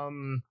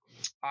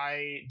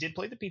 I did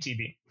play the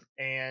PTB,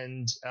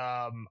 and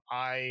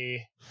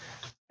I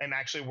am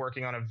actually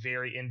working on a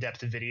very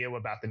in-depth video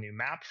about the new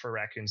map for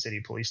Raccoon City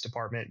Police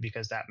Department,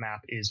 because that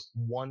map is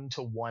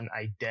 1-to-1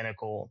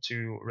 identical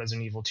to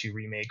Resident Evil 2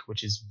 Remake,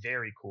 which is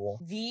very cool.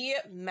 The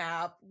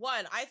map,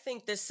 I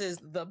think this is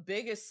the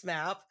biggest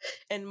map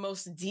and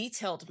most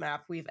detailed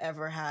map we've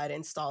ever had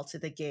installed to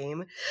the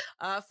game.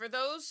 For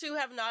those who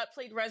have not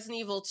played Resident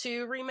Evil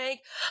 2 Remake,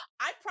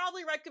 I'd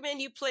probably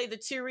recommend you play the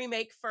 2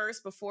 Remake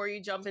first before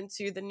you jump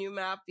into the new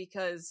map,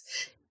 because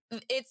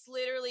it's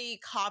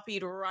literally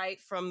copied right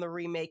from the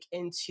remake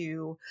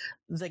into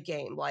the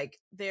game. Like,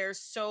 there's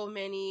so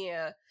many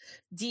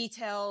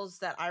details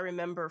that I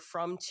remember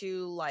from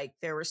 2. Like,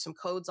 there were some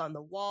codes on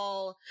the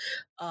wall,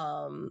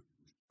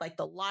 like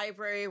the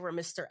library where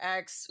Mr.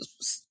 X,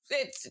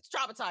 it's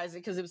traumatizing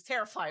because it was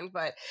terrifying,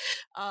 but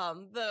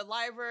the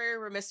library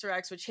where Mr.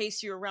 X would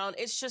chase you around,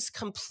 it's just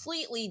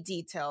completely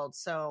detailed.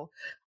 So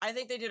I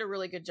think they did a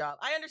really good job.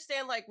 I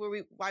understand like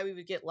why we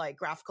would get like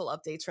graphical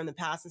updates from the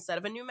past instead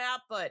of a new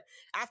map, but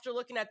after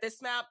looking at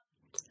this map,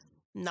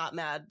 not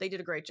mad. They did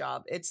a great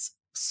job. It's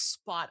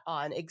spot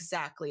on,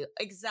 exact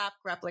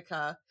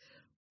replica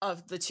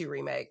of the 2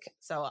 remake.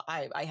 So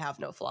I have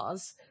no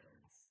flaws.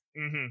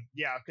 Mm-hmm.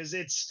 Yeah, because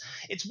it's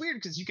weird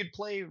because you could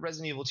play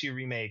Resident Evil 2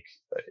 Remake,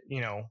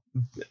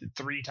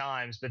 3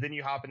 times, but then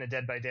you hop into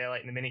Dead by Daylight,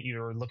 and the minute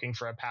you're looking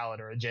for a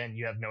pallet or a gen,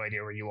 you have no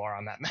idea where you are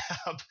on that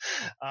map.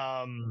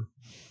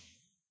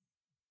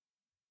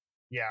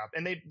 Yeah,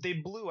 and they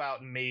blew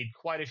out and made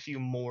quite a few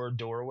more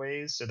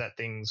doorways so that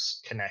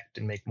things connect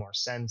and make more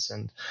sense.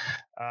 And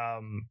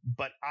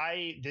but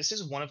this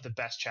is one of the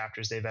best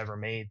chapters they've ever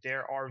made.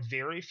 There are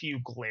very few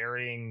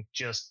glaring,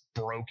 just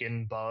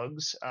broken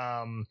bugs.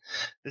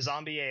 The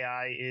zombie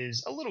AI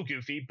is a little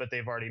goofy, but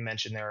they've already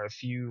mentioned there are a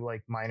few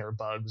like minor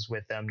bugs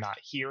with them not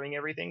hearing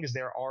everything, because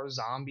there are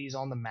zombies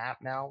on the map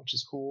now, which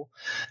is cool.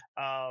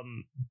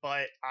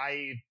 But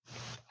I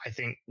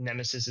think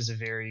Nemesis is a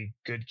very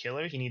good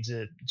killer. He needs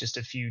just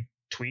a few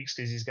tweaks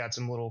because he's got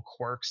some little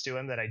quirks to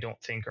him that I don't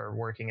think are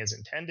working as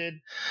intended.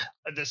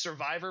 The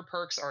survivor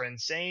perks are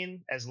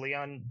insane, as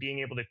Leon being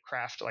able to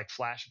craft like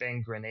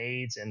flashbang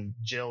grenades, and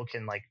Jill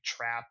can like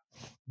trap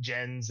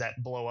gens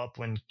that blow up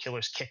when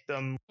killers kick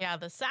them. Yeah,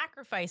 the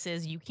sacrifice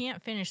is you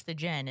can't finish the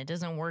gen. It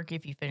doesn't work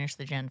if you finish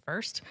the gen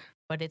first.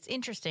 But it's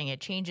interesting. It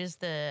changes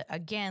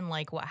again,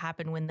 like what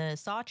happened when the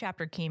Saw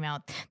chapter came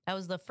out. That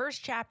was the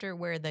first chapter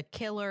where the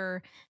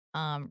killer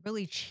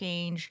really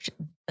changed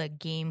the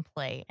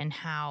gameplay and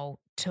how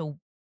to,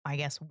 I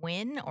guess,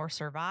 win or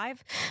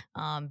survive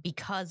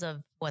because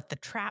of what the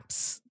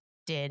traps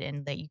did,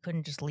 and that you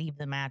couldn't just leave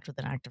the match with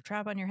an active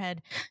trap on your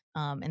head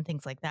and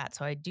things like that.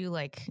 So I do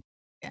like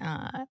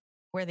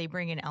where they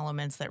bring in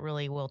elements that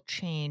really will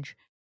change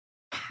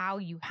how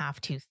you have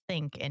to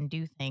think and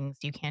do things.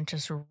 You can't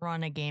just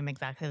run a game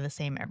exactly the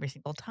same every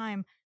single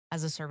time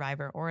as a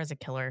survivor or as a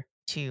killer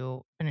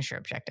to finish your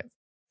objective.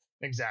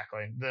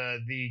 Exactly.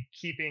 The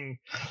keeping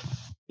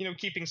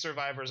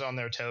survivors on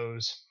their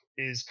toes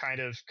is kind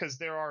of, because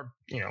there are,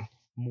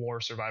 more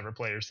survivor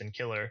players than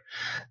killer.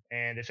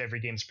 And if every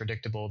game's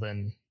predictable,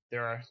 then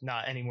there are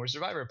not any more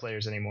survivor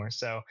players anymore.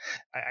 So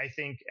I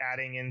think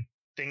adding in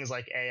things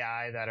like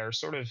AI that are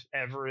sort of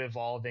ever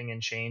evolving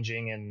and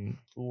changing and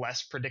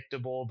less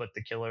predictable, but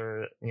the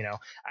killer,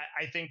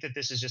 I think that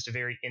this is just a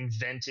very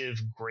inventive,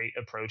 great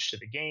approach to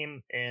the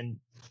game. And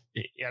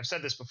I've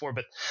said this before,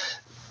 but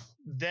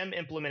them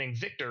implementing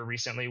Victor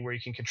recently, where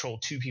you can control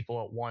 2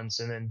 people at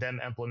once, and then them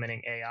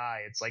implementing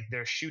AI, it's like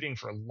they're shooting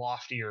for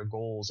loftier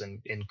goals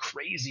and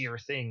crazier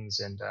things.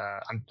 And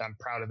I'm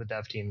proud of the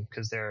dev team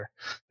because they're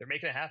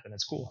making it happen.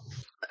 It's cool.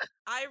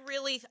 I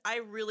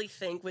really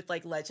think with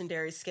like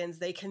legendary skins,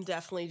 they can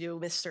definitely do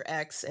Mr.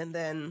 X, and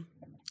then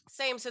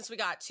same, since we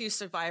got 2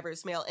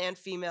 survivors, male and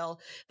female,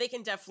 they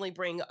can definitely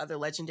bring other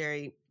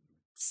legendary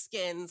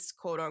skins,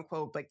 quote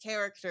unquote, but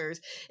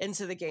characters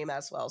into the game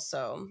as well.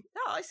 So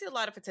I see a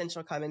lot of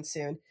potential coming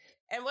soon.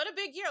 And what a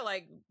big year,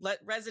 like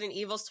Resident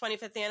Evil's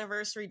 25th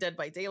anniversary, Dead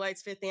by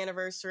Daylight's 5th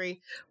anniversary.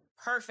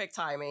 Perfect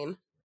timing.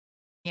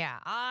 Yeah,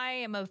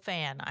 I am a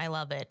fan. I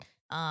love it.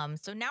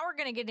 So now we're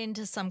going to get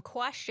into some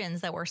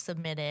questions that were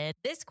submitted.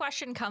 This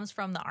question comes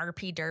from the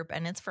RP Derp,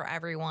 and it's for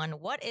everyone.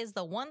 What is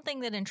the one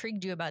thing that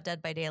intrigued you about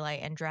Dead by Daylight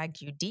and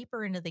dragged you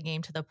deeper into the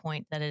game to the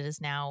point that it is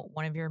now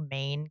one of your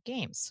main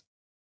games?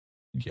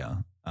 Yeah.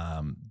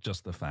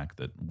 Just the fact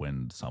that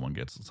when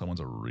someone's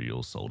a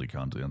real salty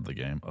cunt at the end of the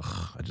game,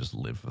 I just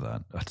live for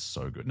that. That's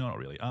so good. No, not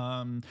really.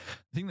 The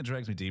thing that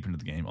drags me deep into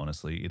the game,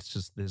 honestly, it's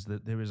just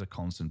there is a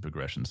constant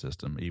progression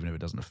system, even if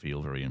it doesn't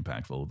feel very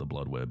impactful. The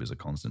Blood Web is a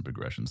constant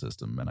progression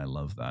system, and I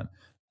love that.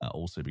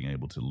 Also, being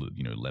able to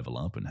level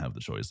up and have the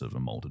choice of a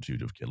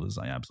multitude of killers,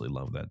 I absolutely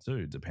love that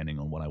too. Depending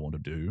on what I want to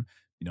do,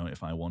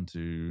 if I want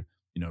to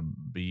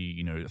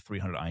be, a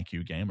 300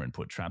 IQ gamer and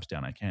put traps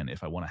down, I can.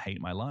 If I want to hate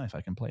my life,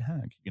 I can play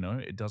Hag.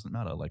 It doesn't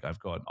matter. Like, I've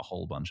got a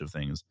whole bunch of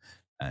things.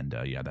 And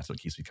that's what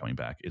keeps me coming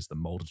back. It's the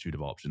multitude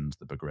of options,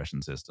 the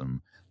progression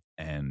system.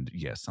 And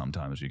yes,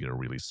 sometimes you get a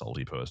really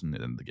salty person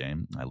in the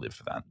game. I live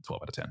for that.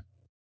 12 out of 10.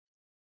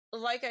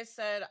 Like I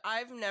said,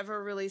 I've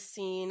never really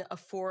seen a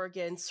 4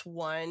 against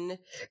 1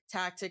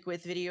 tactic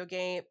with video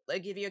game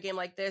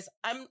like this.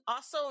 I'm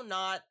also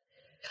not,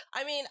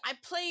 I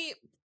play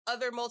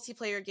other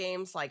multiplayer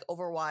games like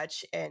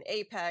Overwatch and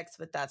Apex,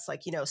 but that's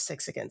like,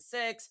 6 against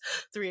 6,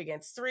 3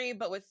 against 3.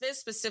 But with this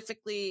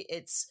specifically,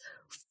 it's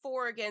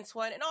 4 against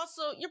 1. And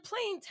also you're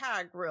playing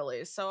tag,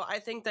 really. So I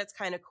think that's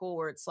kind of cool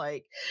where it's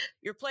like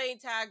you're playing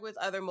tag with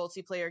other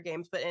multiplayer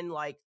games, but in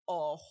like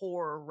a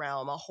horror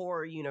realm, a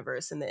horror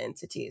universe in the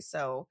entity.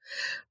 So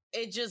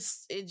it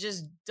just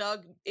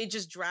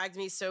dragged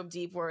me so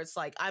deep where it's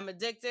like I'm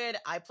addicted.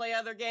 I play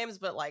other games,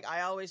 but like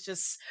I always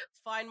just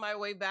find my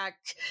way back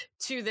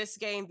to this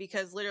game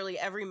because literally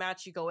every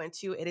match you go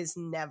into, it is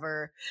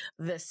never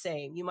the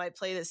same. You might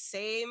play the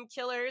same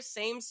killers,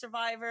 same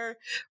survivor,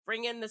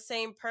 bring in the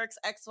same perks,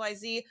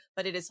 XYZ,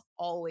 but it is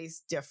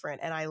always different.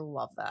 And I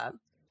love that.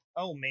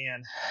 Oh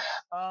man.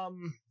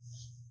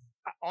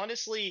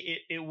 Honestly,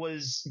 it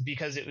was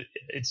because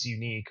it's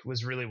unique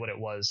was really what it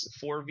was.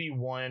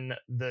 4v1,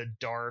 the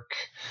dark,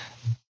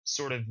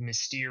 sort of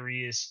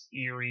mysterious,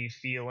 eerie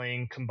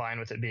feeling combined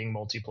with it being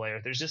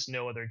multiplayer. There's just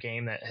no other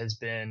game that has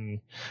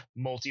been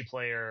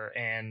multiplayer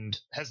and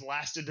has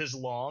lasted this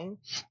long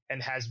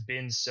and has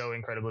been so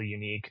incredibly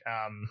unique.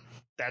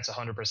 That's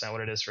 100%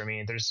 what it is for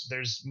me.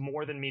 There's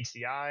more than meets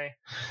the eye.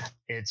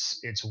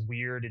 It's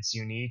weird, it's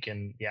unique,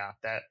 and yeah,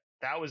 that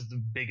was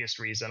the biggest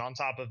reason, on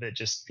top of it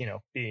just,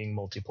 being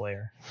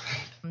multiplayer.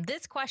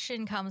 This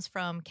question comes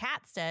from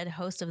Catstead,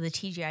 host of the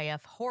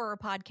TGIF Horror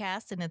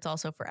Podcast, and it's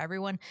also for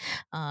everyone.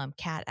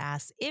 Kat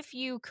asks, if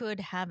you could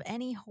have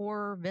any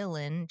horror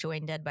villain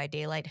join Dead by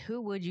Daylight,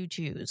 who would you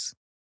choose?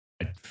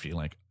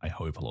 I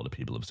hope a lot of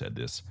people have said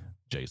this.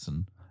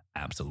 Jason.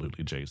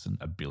 Absolutely Jason.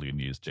 A billion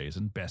years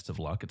Jason. Best of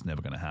luck. It's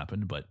never going to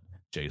happen, but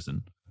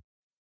Jason.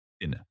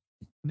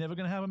 Never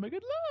gonna happen, but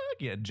good luck.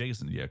 Yeah,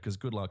 Jason. Yeah, because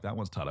good luck. That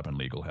one's tied up in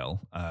legal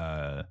hell.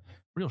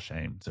 Real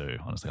shame too.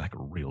 Honestly, like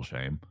a real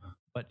shame.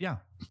 But yeah,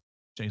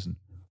 Jason,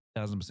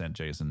 1000%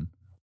 Jason.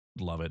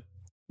 Love it.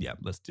 Yeah,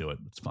 let's do it.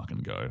 Let's fucking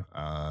go.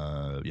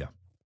 Yeah,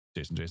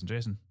 Jason.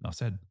 Enough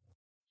said.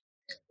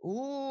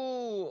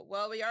 Ooh,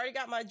 well, we already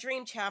got my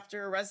dream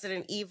chapter,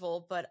 Resident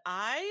Evil, but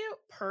I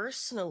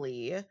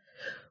personally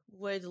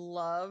would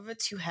love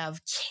to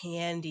have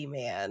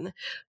Candyman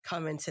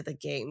come into the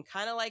game.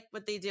 Kind of like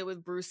what they did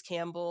with Bruce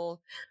Campbell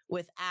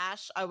with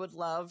Ash. I would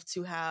love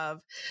to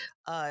have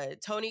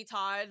Tony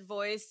Todd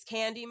voice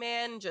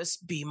Candyman,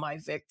 just be my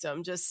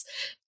victim. Just,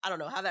 I don't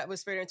know, have that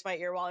whispered into my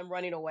ear while I'm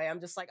running away.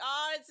 I'm just like,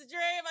 it's a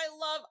dream.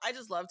 I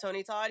just love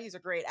Tony Todd. He's a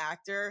great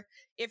actor.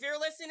 If you're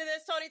listening to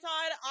this, Tony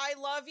Todd, I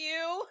love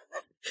you.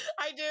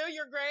 I do.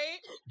 You're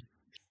great.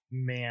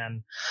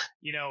 Man,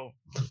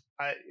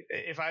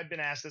 if I'd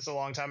been asked this a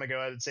long time ago,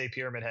 I would say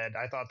Pyramid Head.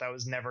 I thought that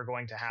was never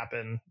going to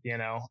happen.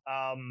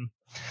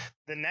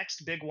 The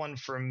next big one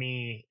for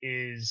me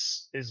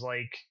is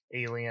like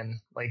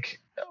Alien. Like,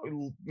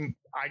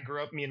 I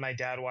grew up, me and my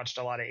dad watched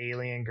a lot of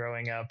Alien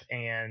growing up,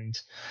 and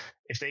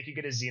if they could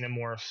get a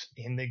xenomorph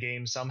in the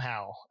game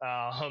somehow,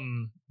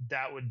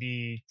 that would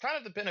be kind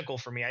of the pinnacle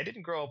for me. I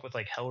didn't grow up with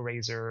like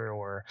Hellraiser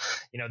or,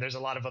 there's a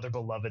lot of other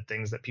beloved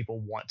things that people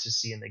want to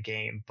see in the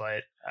game,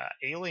 but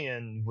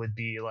Alien would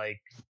be like,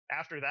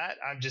 after that,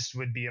 I just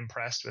would be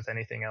impressed with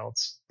anything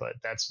else. But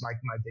that's my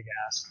big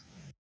ask.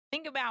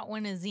 Think about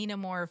when a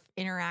xenomorph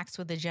interacts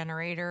with a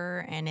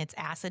generator and it's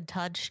acid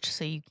touched,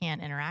 so you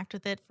can't interact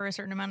with it for a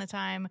certain amount of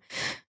time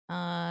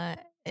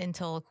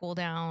until a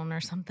cooldown or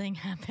something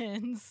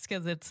happens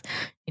because it's,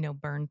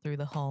 burned through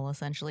the hull,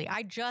 essentially.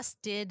 I just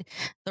did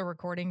the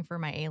recording for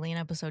my Alien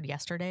episode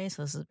yesterday,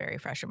 so this is very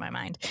fresh in my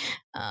mind.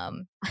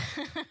 Love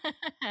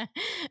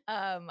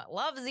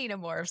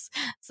xenomorphs.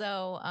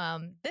 So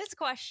this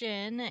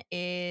question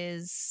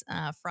is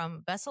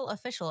from Vessel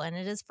Official, and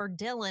it is for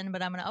Dylan,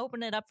 but I'm going to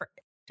open it up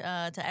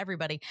to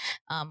everybody.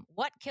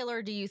 What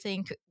killer do you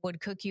think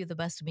would cook you the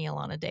best meal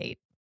on a date?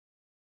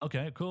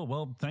 Okay, cool.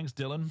 Well, thanks,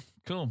 Dylan.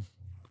 Cool.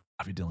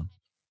 Love you, Dylan.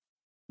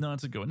 No,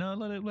 it's a good one. No,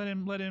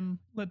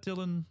 let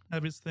Dylan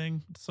have his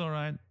thing. It's all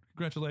right.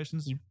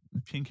 Congratulations, you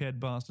pink-head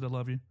bastard. I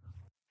love you.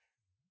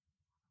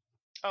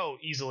 Oh,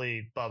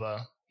 easily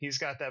Bubba. He's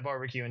got that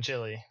barbecue and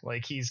chili.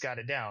 Like, he's got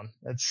it down.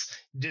 That's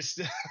just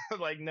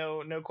like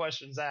no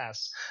questions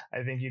asked.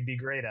 I think you'd be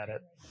great at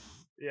it.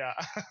 Yeah.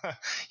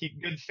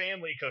 Good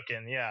family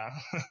cooking. Yeah.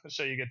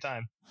 Show you a good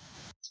time.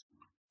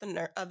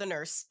 The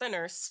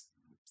nurse.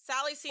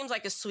 Sally seems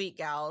like a sweet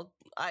gal.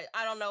 I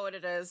don't know what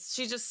it is.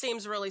 She just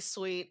seems really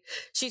sweet.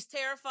 She's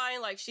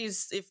terrifying. Like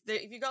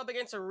if you go up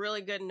against a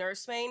really good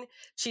nurse main,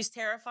 she's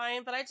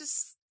terrifying. But I feel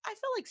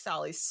like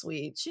Sally's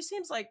sweet. She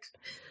seems like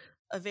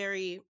a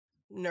very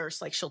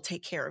nurse. Like she'll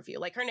take care of you.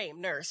 Like her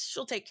name, Nurse.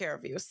 She'll take care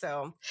of you.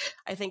 So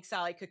I think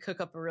Sally could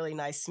cook up a really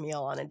nice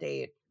meal on a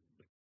date.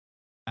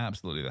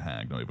 Absolutely the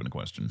hag, not even a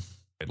question.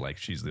 Like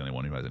she's the only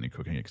one who has any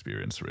cooking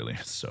experience, really.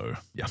 So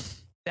yeah.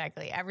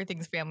 Exactly.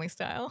 Everything's family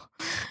style.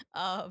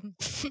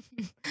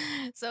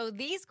 So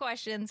these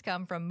questions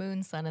come from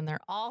Moonsun, and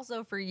they're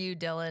also for you,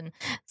 Dylan.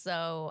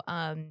 So,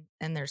 and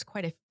there's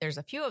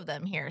a few of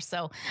them here.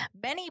 So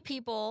many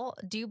people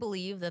do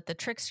believe that the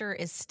trickster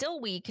is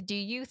still weak. Do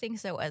you think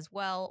so as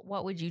well?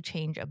 What would you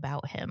change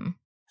about him?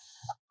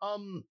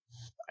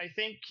 I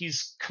think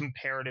he's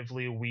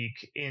comparatively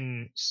weak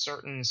in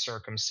certain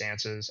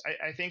circumstances.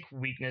 I think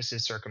weakness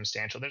is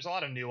circumstantial. There's a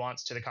lot of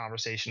nuance to the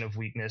conversation of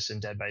weakness in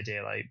Dead by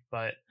Daylight,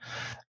 but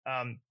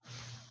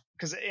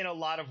because in a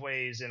lot of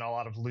ways, in a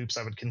lot of loops,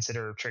 I would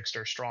consider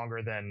Trickster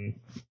stronger than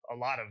a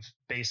lot of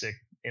basic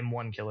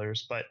M1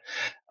 killers. But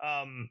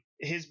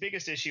his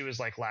biggest issue is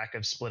like lack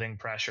of splitting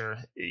pressure.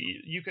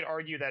 You could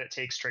argue that it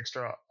takes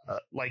Trickster,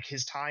 like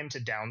his time to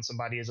down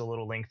somebody is a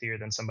little lengthier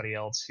than somebody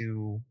else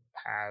who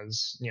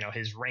has,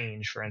 his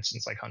range, for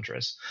instance, like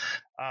Huntress.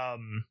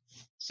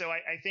 So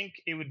I think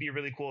it would be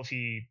really cool if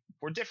he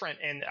were different.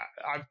 And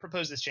I've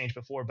proposed this change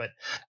before, but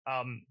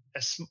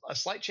a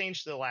slight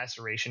change to the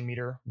laceration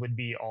meter would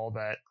be all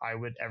that I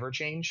would ever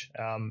change.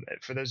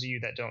 For those of you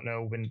that don't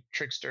know, when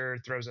Trickster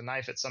throws a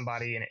knife at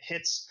somebody and it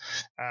hits,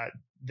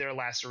 their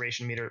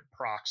laceration meter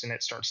procs and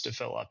it starts to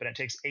fill up, and it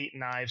takes 8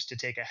 knives to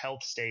take a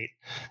health state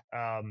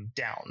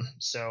down.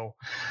 So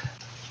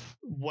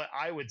what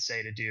I would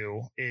say to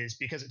do is,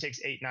 because it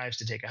takes 8 knives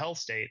to take a health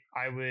state,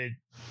 I would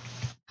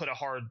put a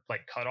hard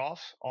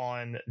cutoff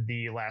on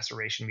the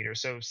laceration meter.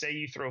 So say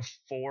you throw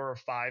 4 or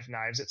 5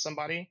 knives at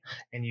somebody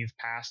and you've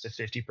passed a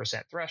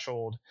 50%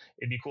 threshold,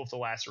 it'd be cool if the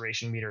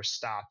laceration meter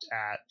stopped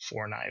at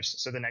 4 knives.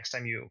 So the next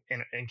time you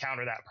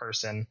encounter that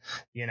person,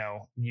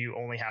 you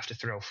only have to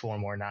throw 4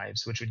 more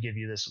knives, which would give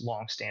you this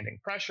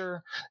long-standing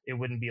pressure. It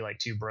wouldn't be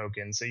too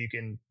broken. So you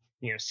can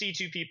see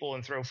 2 people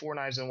and throw 4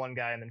 knives in one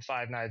guy and then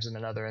 5 knives in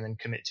another, and then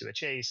commit to a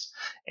chase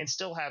and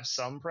still have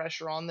some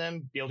pressure on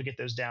them, be able to get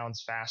those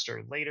downs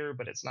faster later,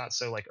 but it's not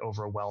so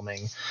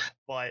overwhelming.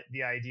 But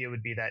the idea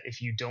would be that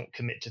if you don't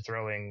commit to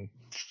throwing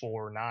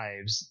 4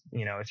 knives,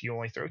 if you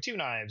only throw 2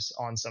 knives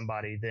on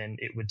somebody, then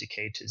it would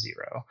decay to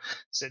 0.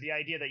 So the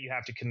idea that you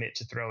have to commit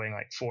to throwing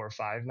 4 or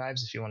 5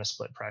 knives if you want to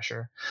split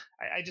pressure,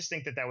 I just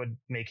think that would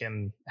make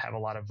him have a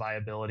lot of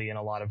viability in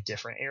a lot of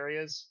different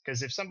areas.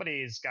 Because if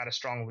somebody's got a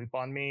strong loop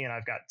on me and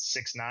I've got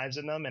 6 knives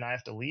in them and I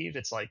have to leave,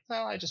 it's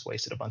well, I just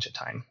wasted a bunch of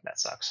time. That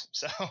sucks.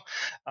 So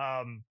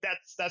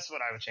that's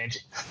what I would change.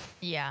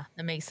 Yeah,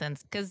 that makes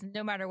sense. Because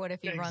no matter what, if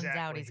he runs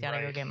out, he's got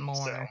to go get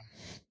more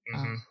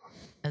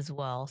as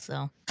well.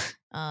 So,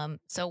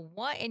 so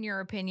what, in your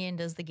opinion,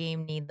 does the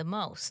game need the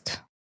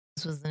most?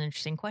 This was an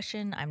interesting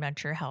question. I'm not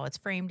sure how it's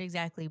framed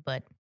exactly,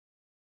 but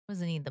what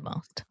does it need the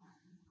most?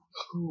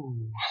 Ooh.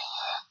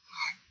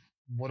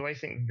 What do I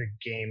think the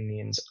game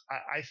needs?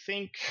 I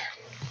think,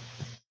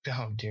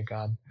 oh dear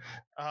God,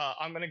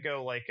 I'm gonna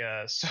go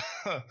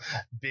a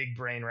big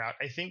brain route.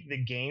 I think the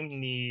game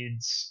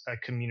needs a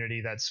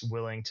community that's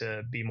willing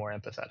to be more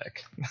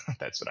empathetic.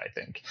 That's what I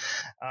think.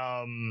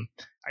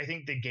 I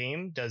think the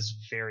game does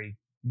very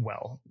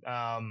well.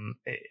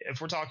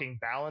 If we're talking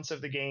balance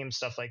of the game,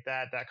 stuff like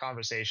that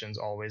conversation's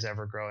always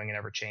ever growing and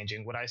ever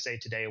changing. What I say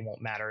today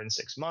won't matter in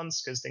 6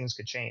 months because things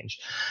could change.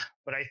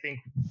 But I think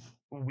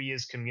we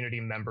as community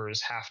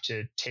members have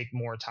to take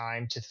more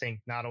time to think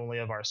not only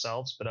of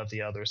ourselves, but of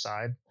the other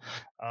side,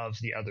 of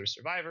the other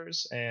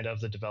survivors and of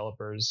the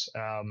developers,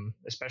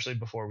 especially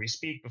before we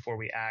speak, before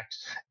we act.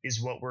 Is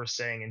what we're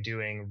saying and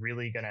doing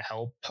really going to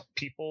help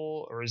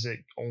people, or is it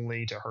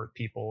only to hurt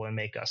people and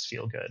make us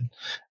feel good?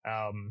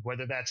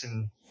 Whether that's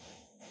in...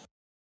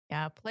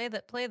 Yeah, play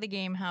the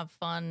game, have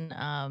fun,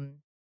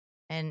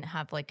 and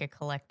have a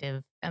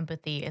collective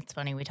empathy. It's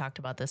funny, we talked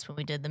about this when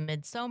we did the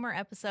Midsommar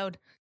episode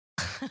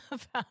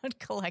about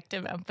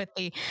collective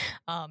empathy.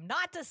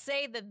 Not to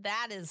say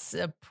that is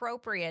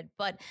appropriate,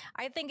 but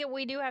I think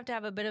we do have to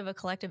have a bit of a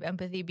collective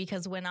empathy,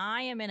 because when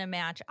I am in a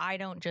match, I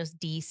don't just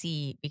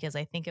DC, because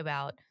I think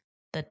about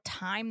the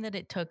time that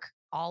it took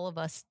all of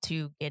us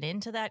to get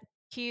into that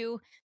queue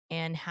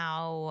and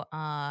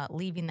how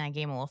leaving that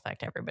game will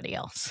affect everybody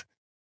else.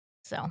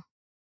 So,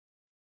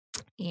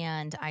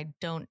 and I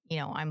don't,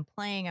 I'm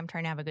playing, I'm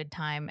trying to have a good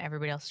time.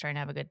 Everybody else is trying to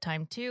have a good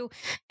time too.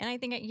 And I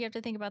think you have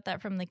to think about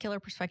that from the killer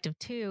perspective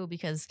too,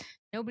 because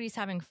nobody's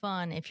having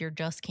fun if you're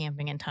just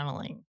camping and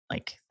tunneling.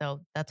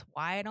 So that's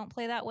why I don't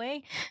play that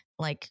way.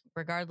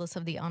 Regardless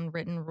of the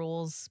unwritten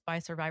rules by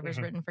survivors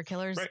written for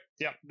killers. Right.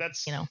 Yeah.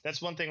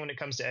 That's one thing when it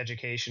comes to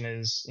education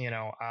is,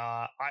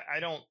 I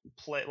don't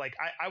play,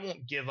 I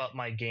won't give up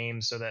my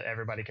game so that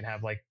everybody can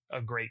have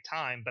a great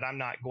time, but I'm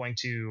not going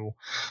to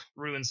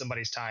ruin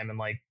somebody's time and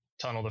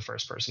tunnel the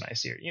first person I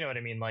see. You know what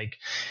I mean? Like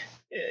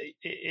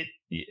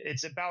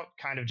it's about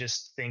kind of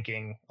just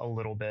thinking a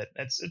little bit.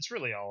 It's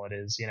really all it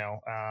is,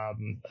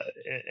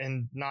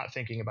 and not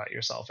thinking about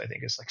yourself, I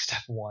think, is like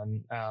step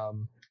one.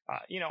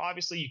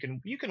 Obviously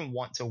you can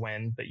want to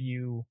win, but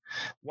you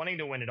wanting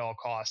to win at all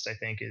costs, I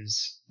think,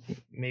 is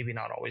maybe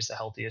not always the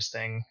healthiest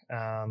thing.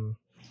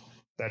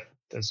 That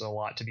there's a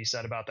lot to be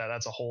said about that.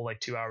 That's a whole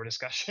like 2-hour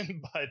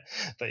discussion, but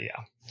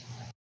yeah.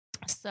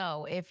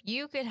 So if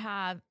you could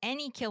have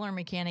any killer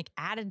mechanic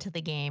added to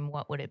the game,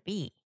 what would it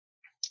be?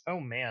 Oh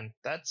man,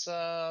 that's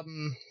a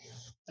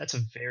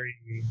very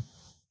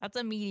That's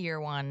a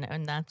meteor one,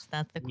 and that's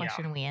the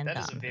question we end on.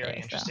 That is a very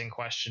interesting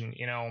question.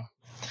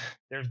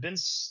 There's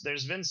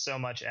been so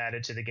much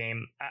added to the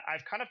game.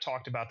 I've kind of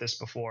talked about this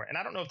before, and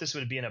I don't know if this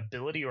would be an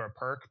ability or a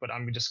perk, but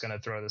I'm just going to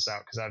throw this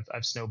out because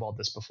I've snowballed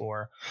this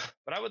before.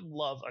 But I would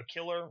love a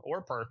killer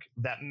or perk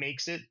that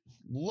makes it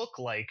look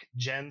like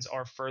gens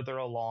are further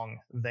along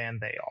than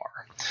they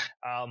are.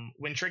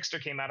 When Trickster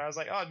came out, I was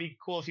like, oh, it'd be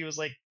cool if he was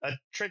like a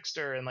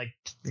trickster and like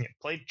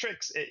played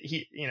tricks.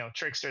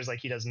 Trickster's like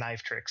he does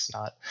knife tricks,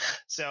 not.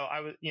 So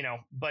I would,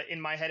 but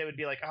in my head it would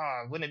be like,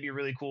 wouldn't it be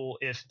really cool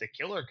if the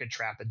killer could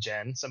trap a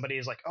gen? Somebody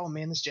is like, oh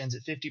man, this gen's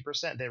at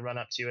 50%. They run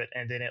up to it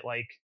and then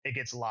it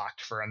gets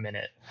locked for a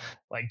minute,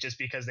 like just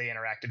because they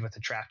interacted with a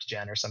trapped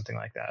gen or something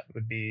like that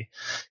would be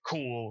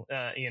cool.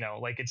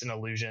 Like it's an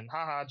illusion.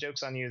 Haha,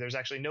 joke's on you. There's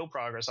actually no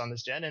progress on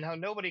this gen and how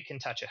nobody can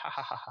touch it. Ha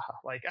ha ha ha.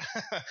 Like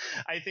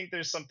I think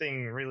there's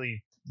something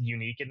really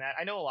unique in that.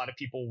 I know a lot of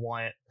people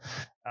want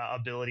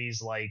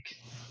abilities like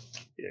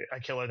a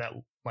killer that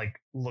like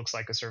looks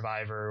like a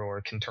survivor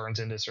or can turn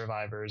into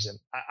survivors, and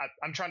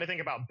I'm trying to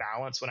think about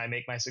balance when I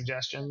make my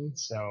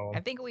suggestions. So I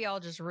think we all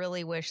just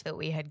really wish that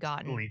we had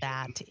gotten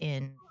that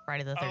in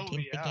Friday the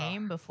 13th, the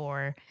game,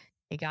 before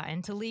it got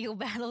into legal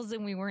battles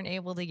and we weren't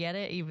able to get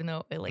it, even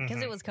though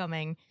because it was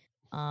coming.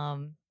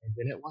 And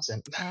then it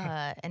wasn't.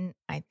 And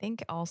I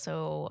think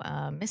also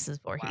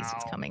Mrs. Voorhees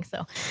was coming.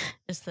 So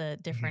just the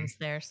difference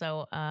there.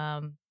 So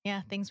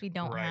things we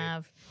don't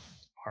have.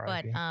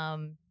 But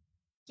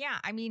yeah,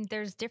 I mean,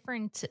 there's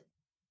different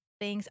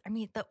things. I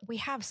mean, we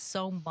have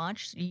so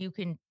much you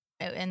can,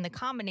 and the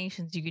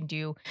combinations you can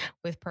do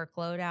with perk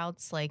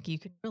loadouts, like you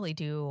can really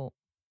do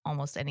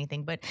almost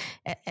anything. But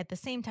at the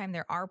same time,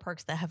 there are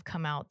perks that have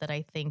come out that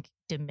I think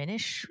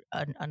diminish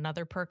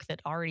another perk that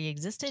already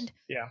existed.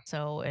 Yeah.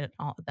 So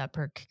that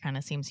perk kind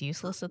of seems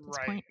useless at this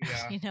point,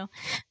 yeah.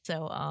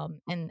 So,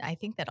 and I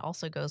think that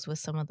also goes with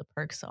some of the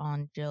perks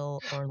on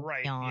Jill or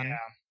Leon. Yeah.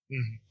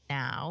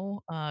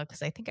 Now,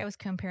 because I think I was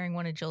comparing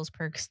one of Jill's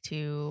perks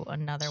to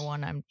another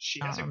one. I'm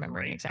not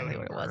remembering exactly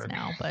what it was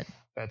now, but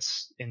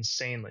that's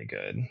insanely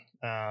good.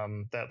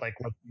 That like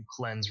lets you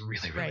cleanse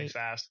really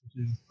fast.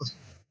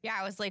 Yeah,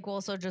 I was like,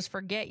 well, so just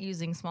forget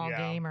using small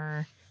game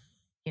or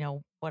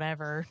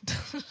whatever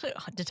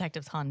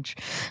detective's hunch.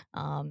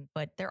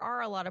 But there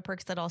are a lot of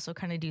perks that also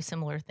kind of do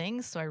similar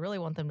things. So I really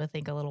want them to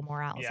think a little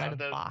more outside of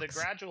the box.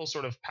 The gradual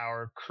sort of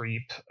power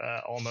creep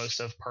almost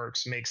of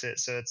perks makes it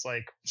so it's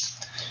like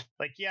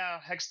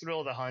Hex Thrill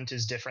of the Hunt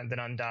is different than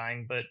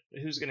Undying, but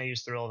who's going to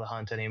use Thrill of the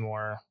Hunt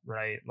anymore,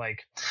 right? Like,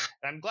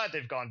 I'm glad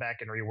they've gone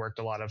back and reworked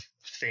a lot of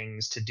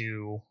things to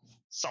do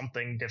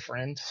something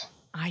different.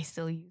 I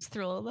still use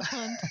Thrill of the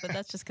Hunt, but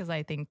that's just because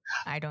I think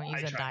I don't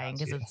use Undying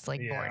because it's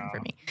like boring for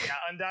me. Yeah,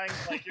 Undying,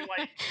 like you're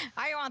like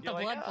I want the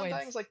blood points.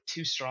 Undying's like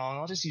too strong.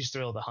 I'll just use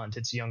Thrill of the Hunt.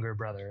 It's younger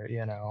brother,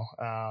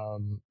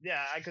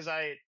 because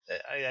I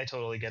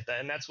totally get that,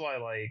 and that's why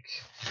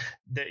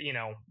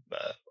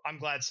I'm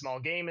glad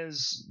small game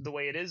is the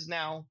way it is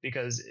now,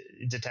 because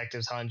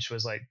Detective's Hunch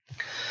was like,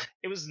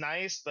 it was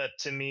nice, but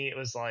to me it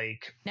was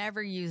like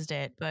never used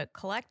it. But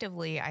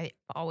collectively, I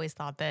always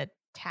thought that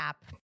Tap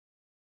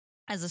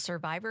as a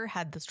survivor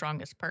had the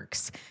strongest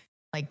perks.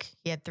 Like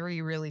he had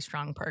 3 really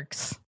strong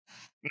perks.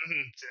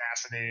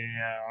 Tenacity,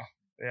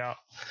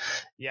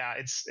 yeah.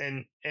 It's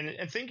and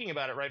thinking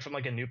about it right from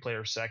like a new player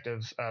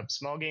perspective,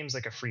 small game's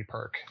like a free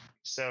perk.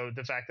 So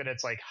the fact that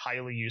it's like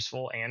highly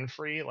useful and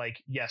free,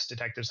 like yes,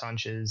 Detective's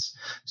Hunch is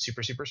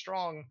super, super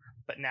strong,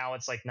 but now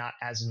it's like not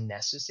as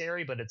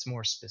necessary, but it's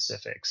more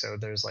specific. So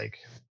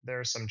there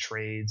are some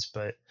trades,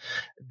 but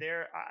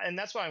and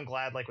that's why I'm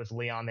glad like with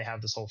Leon, they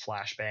have this whole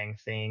flashbang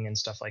thing and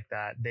stuff like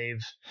that.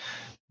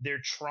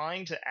 They're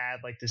trying to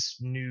add like this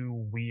new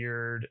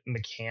weird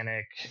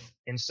mechanic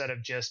instead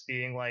of just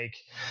being like,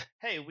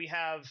 hey, we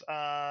have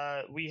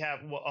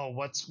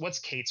what's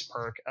Kate's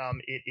perk?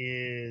 It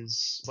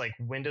is like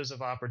Windows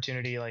of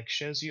Opportunity, like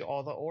shows you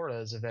all the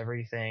auras of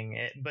everything.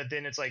 But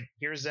then it's like,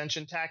 here's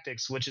Zenshin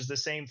Tactics, which is the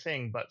same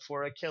thing, but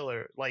for a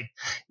killer. Like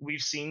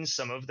we've seen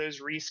some of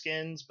those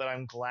reskins, but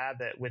I'm glad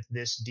that with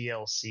this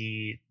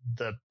DLC,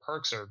 the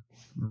perks are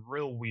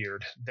real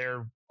weird.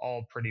 They're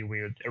all pretty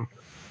weird.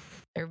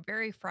 They're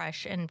very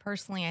fresh. And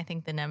personally, I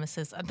think the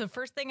Nemesis, the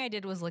first thing I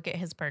did was look at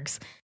his perks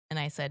and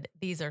I said,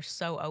 these are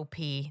so OP.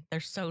 They're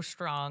so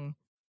strong.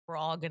 We're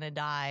all going to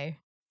die.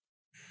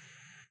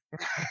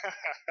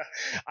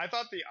 I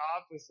thought the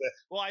opposite.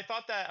 Well, I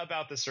thought that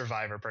about the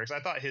survivor perks. I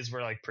thought his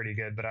were like pretty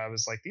good, but I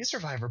was like, these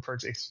survivor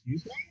perks,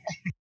 excuse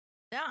me?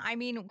 Yeah, I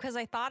mean, because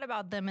I thought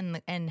about them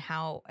and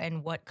how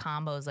and what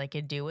combos I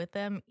could do with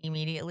them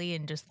immediately,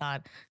 and just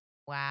thought,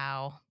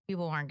 wow,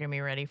 people aren't gonna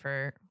be ready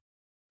for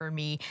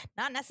me.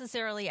 Not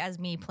necessarily as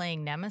me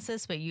playing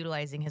Nemesis, but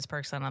utilizing his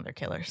perks on other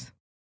killers.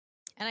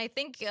 And I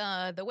think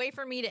the way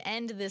for me to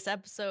end this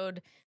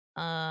episode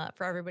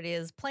for everybody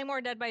is play more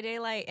Dead by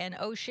Daylight, and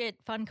oh shit,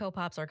 Funko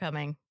Pops are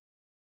coming.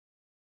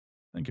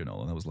 Thank you,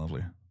 Nolan. That was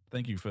lovely.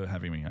 Thank you for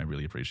having me. I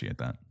really appreciate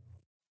that.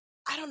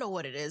 I don't know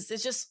what it is.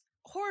 It's just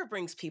horror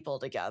brings people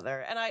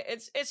together, and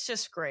it's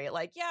just great.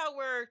 Like, yeah,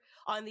 we're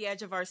on the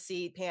edge of our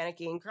seat,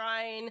 panicking,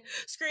 crying,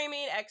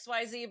 screaming,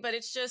 XYZ, but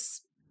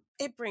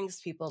it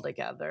brings people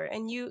together,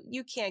 and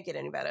you can't get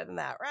any better than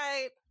that,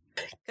 right?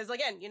 Because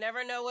again, you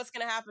never know what's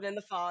going to happen in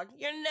the fog.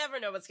 You never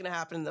know what's going to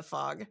happen in the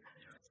fog.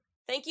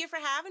 Thank you for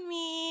having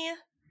me.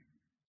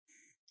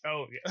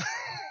 Oh,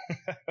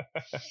 yeah.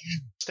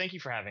 Thank you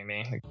for having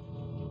me.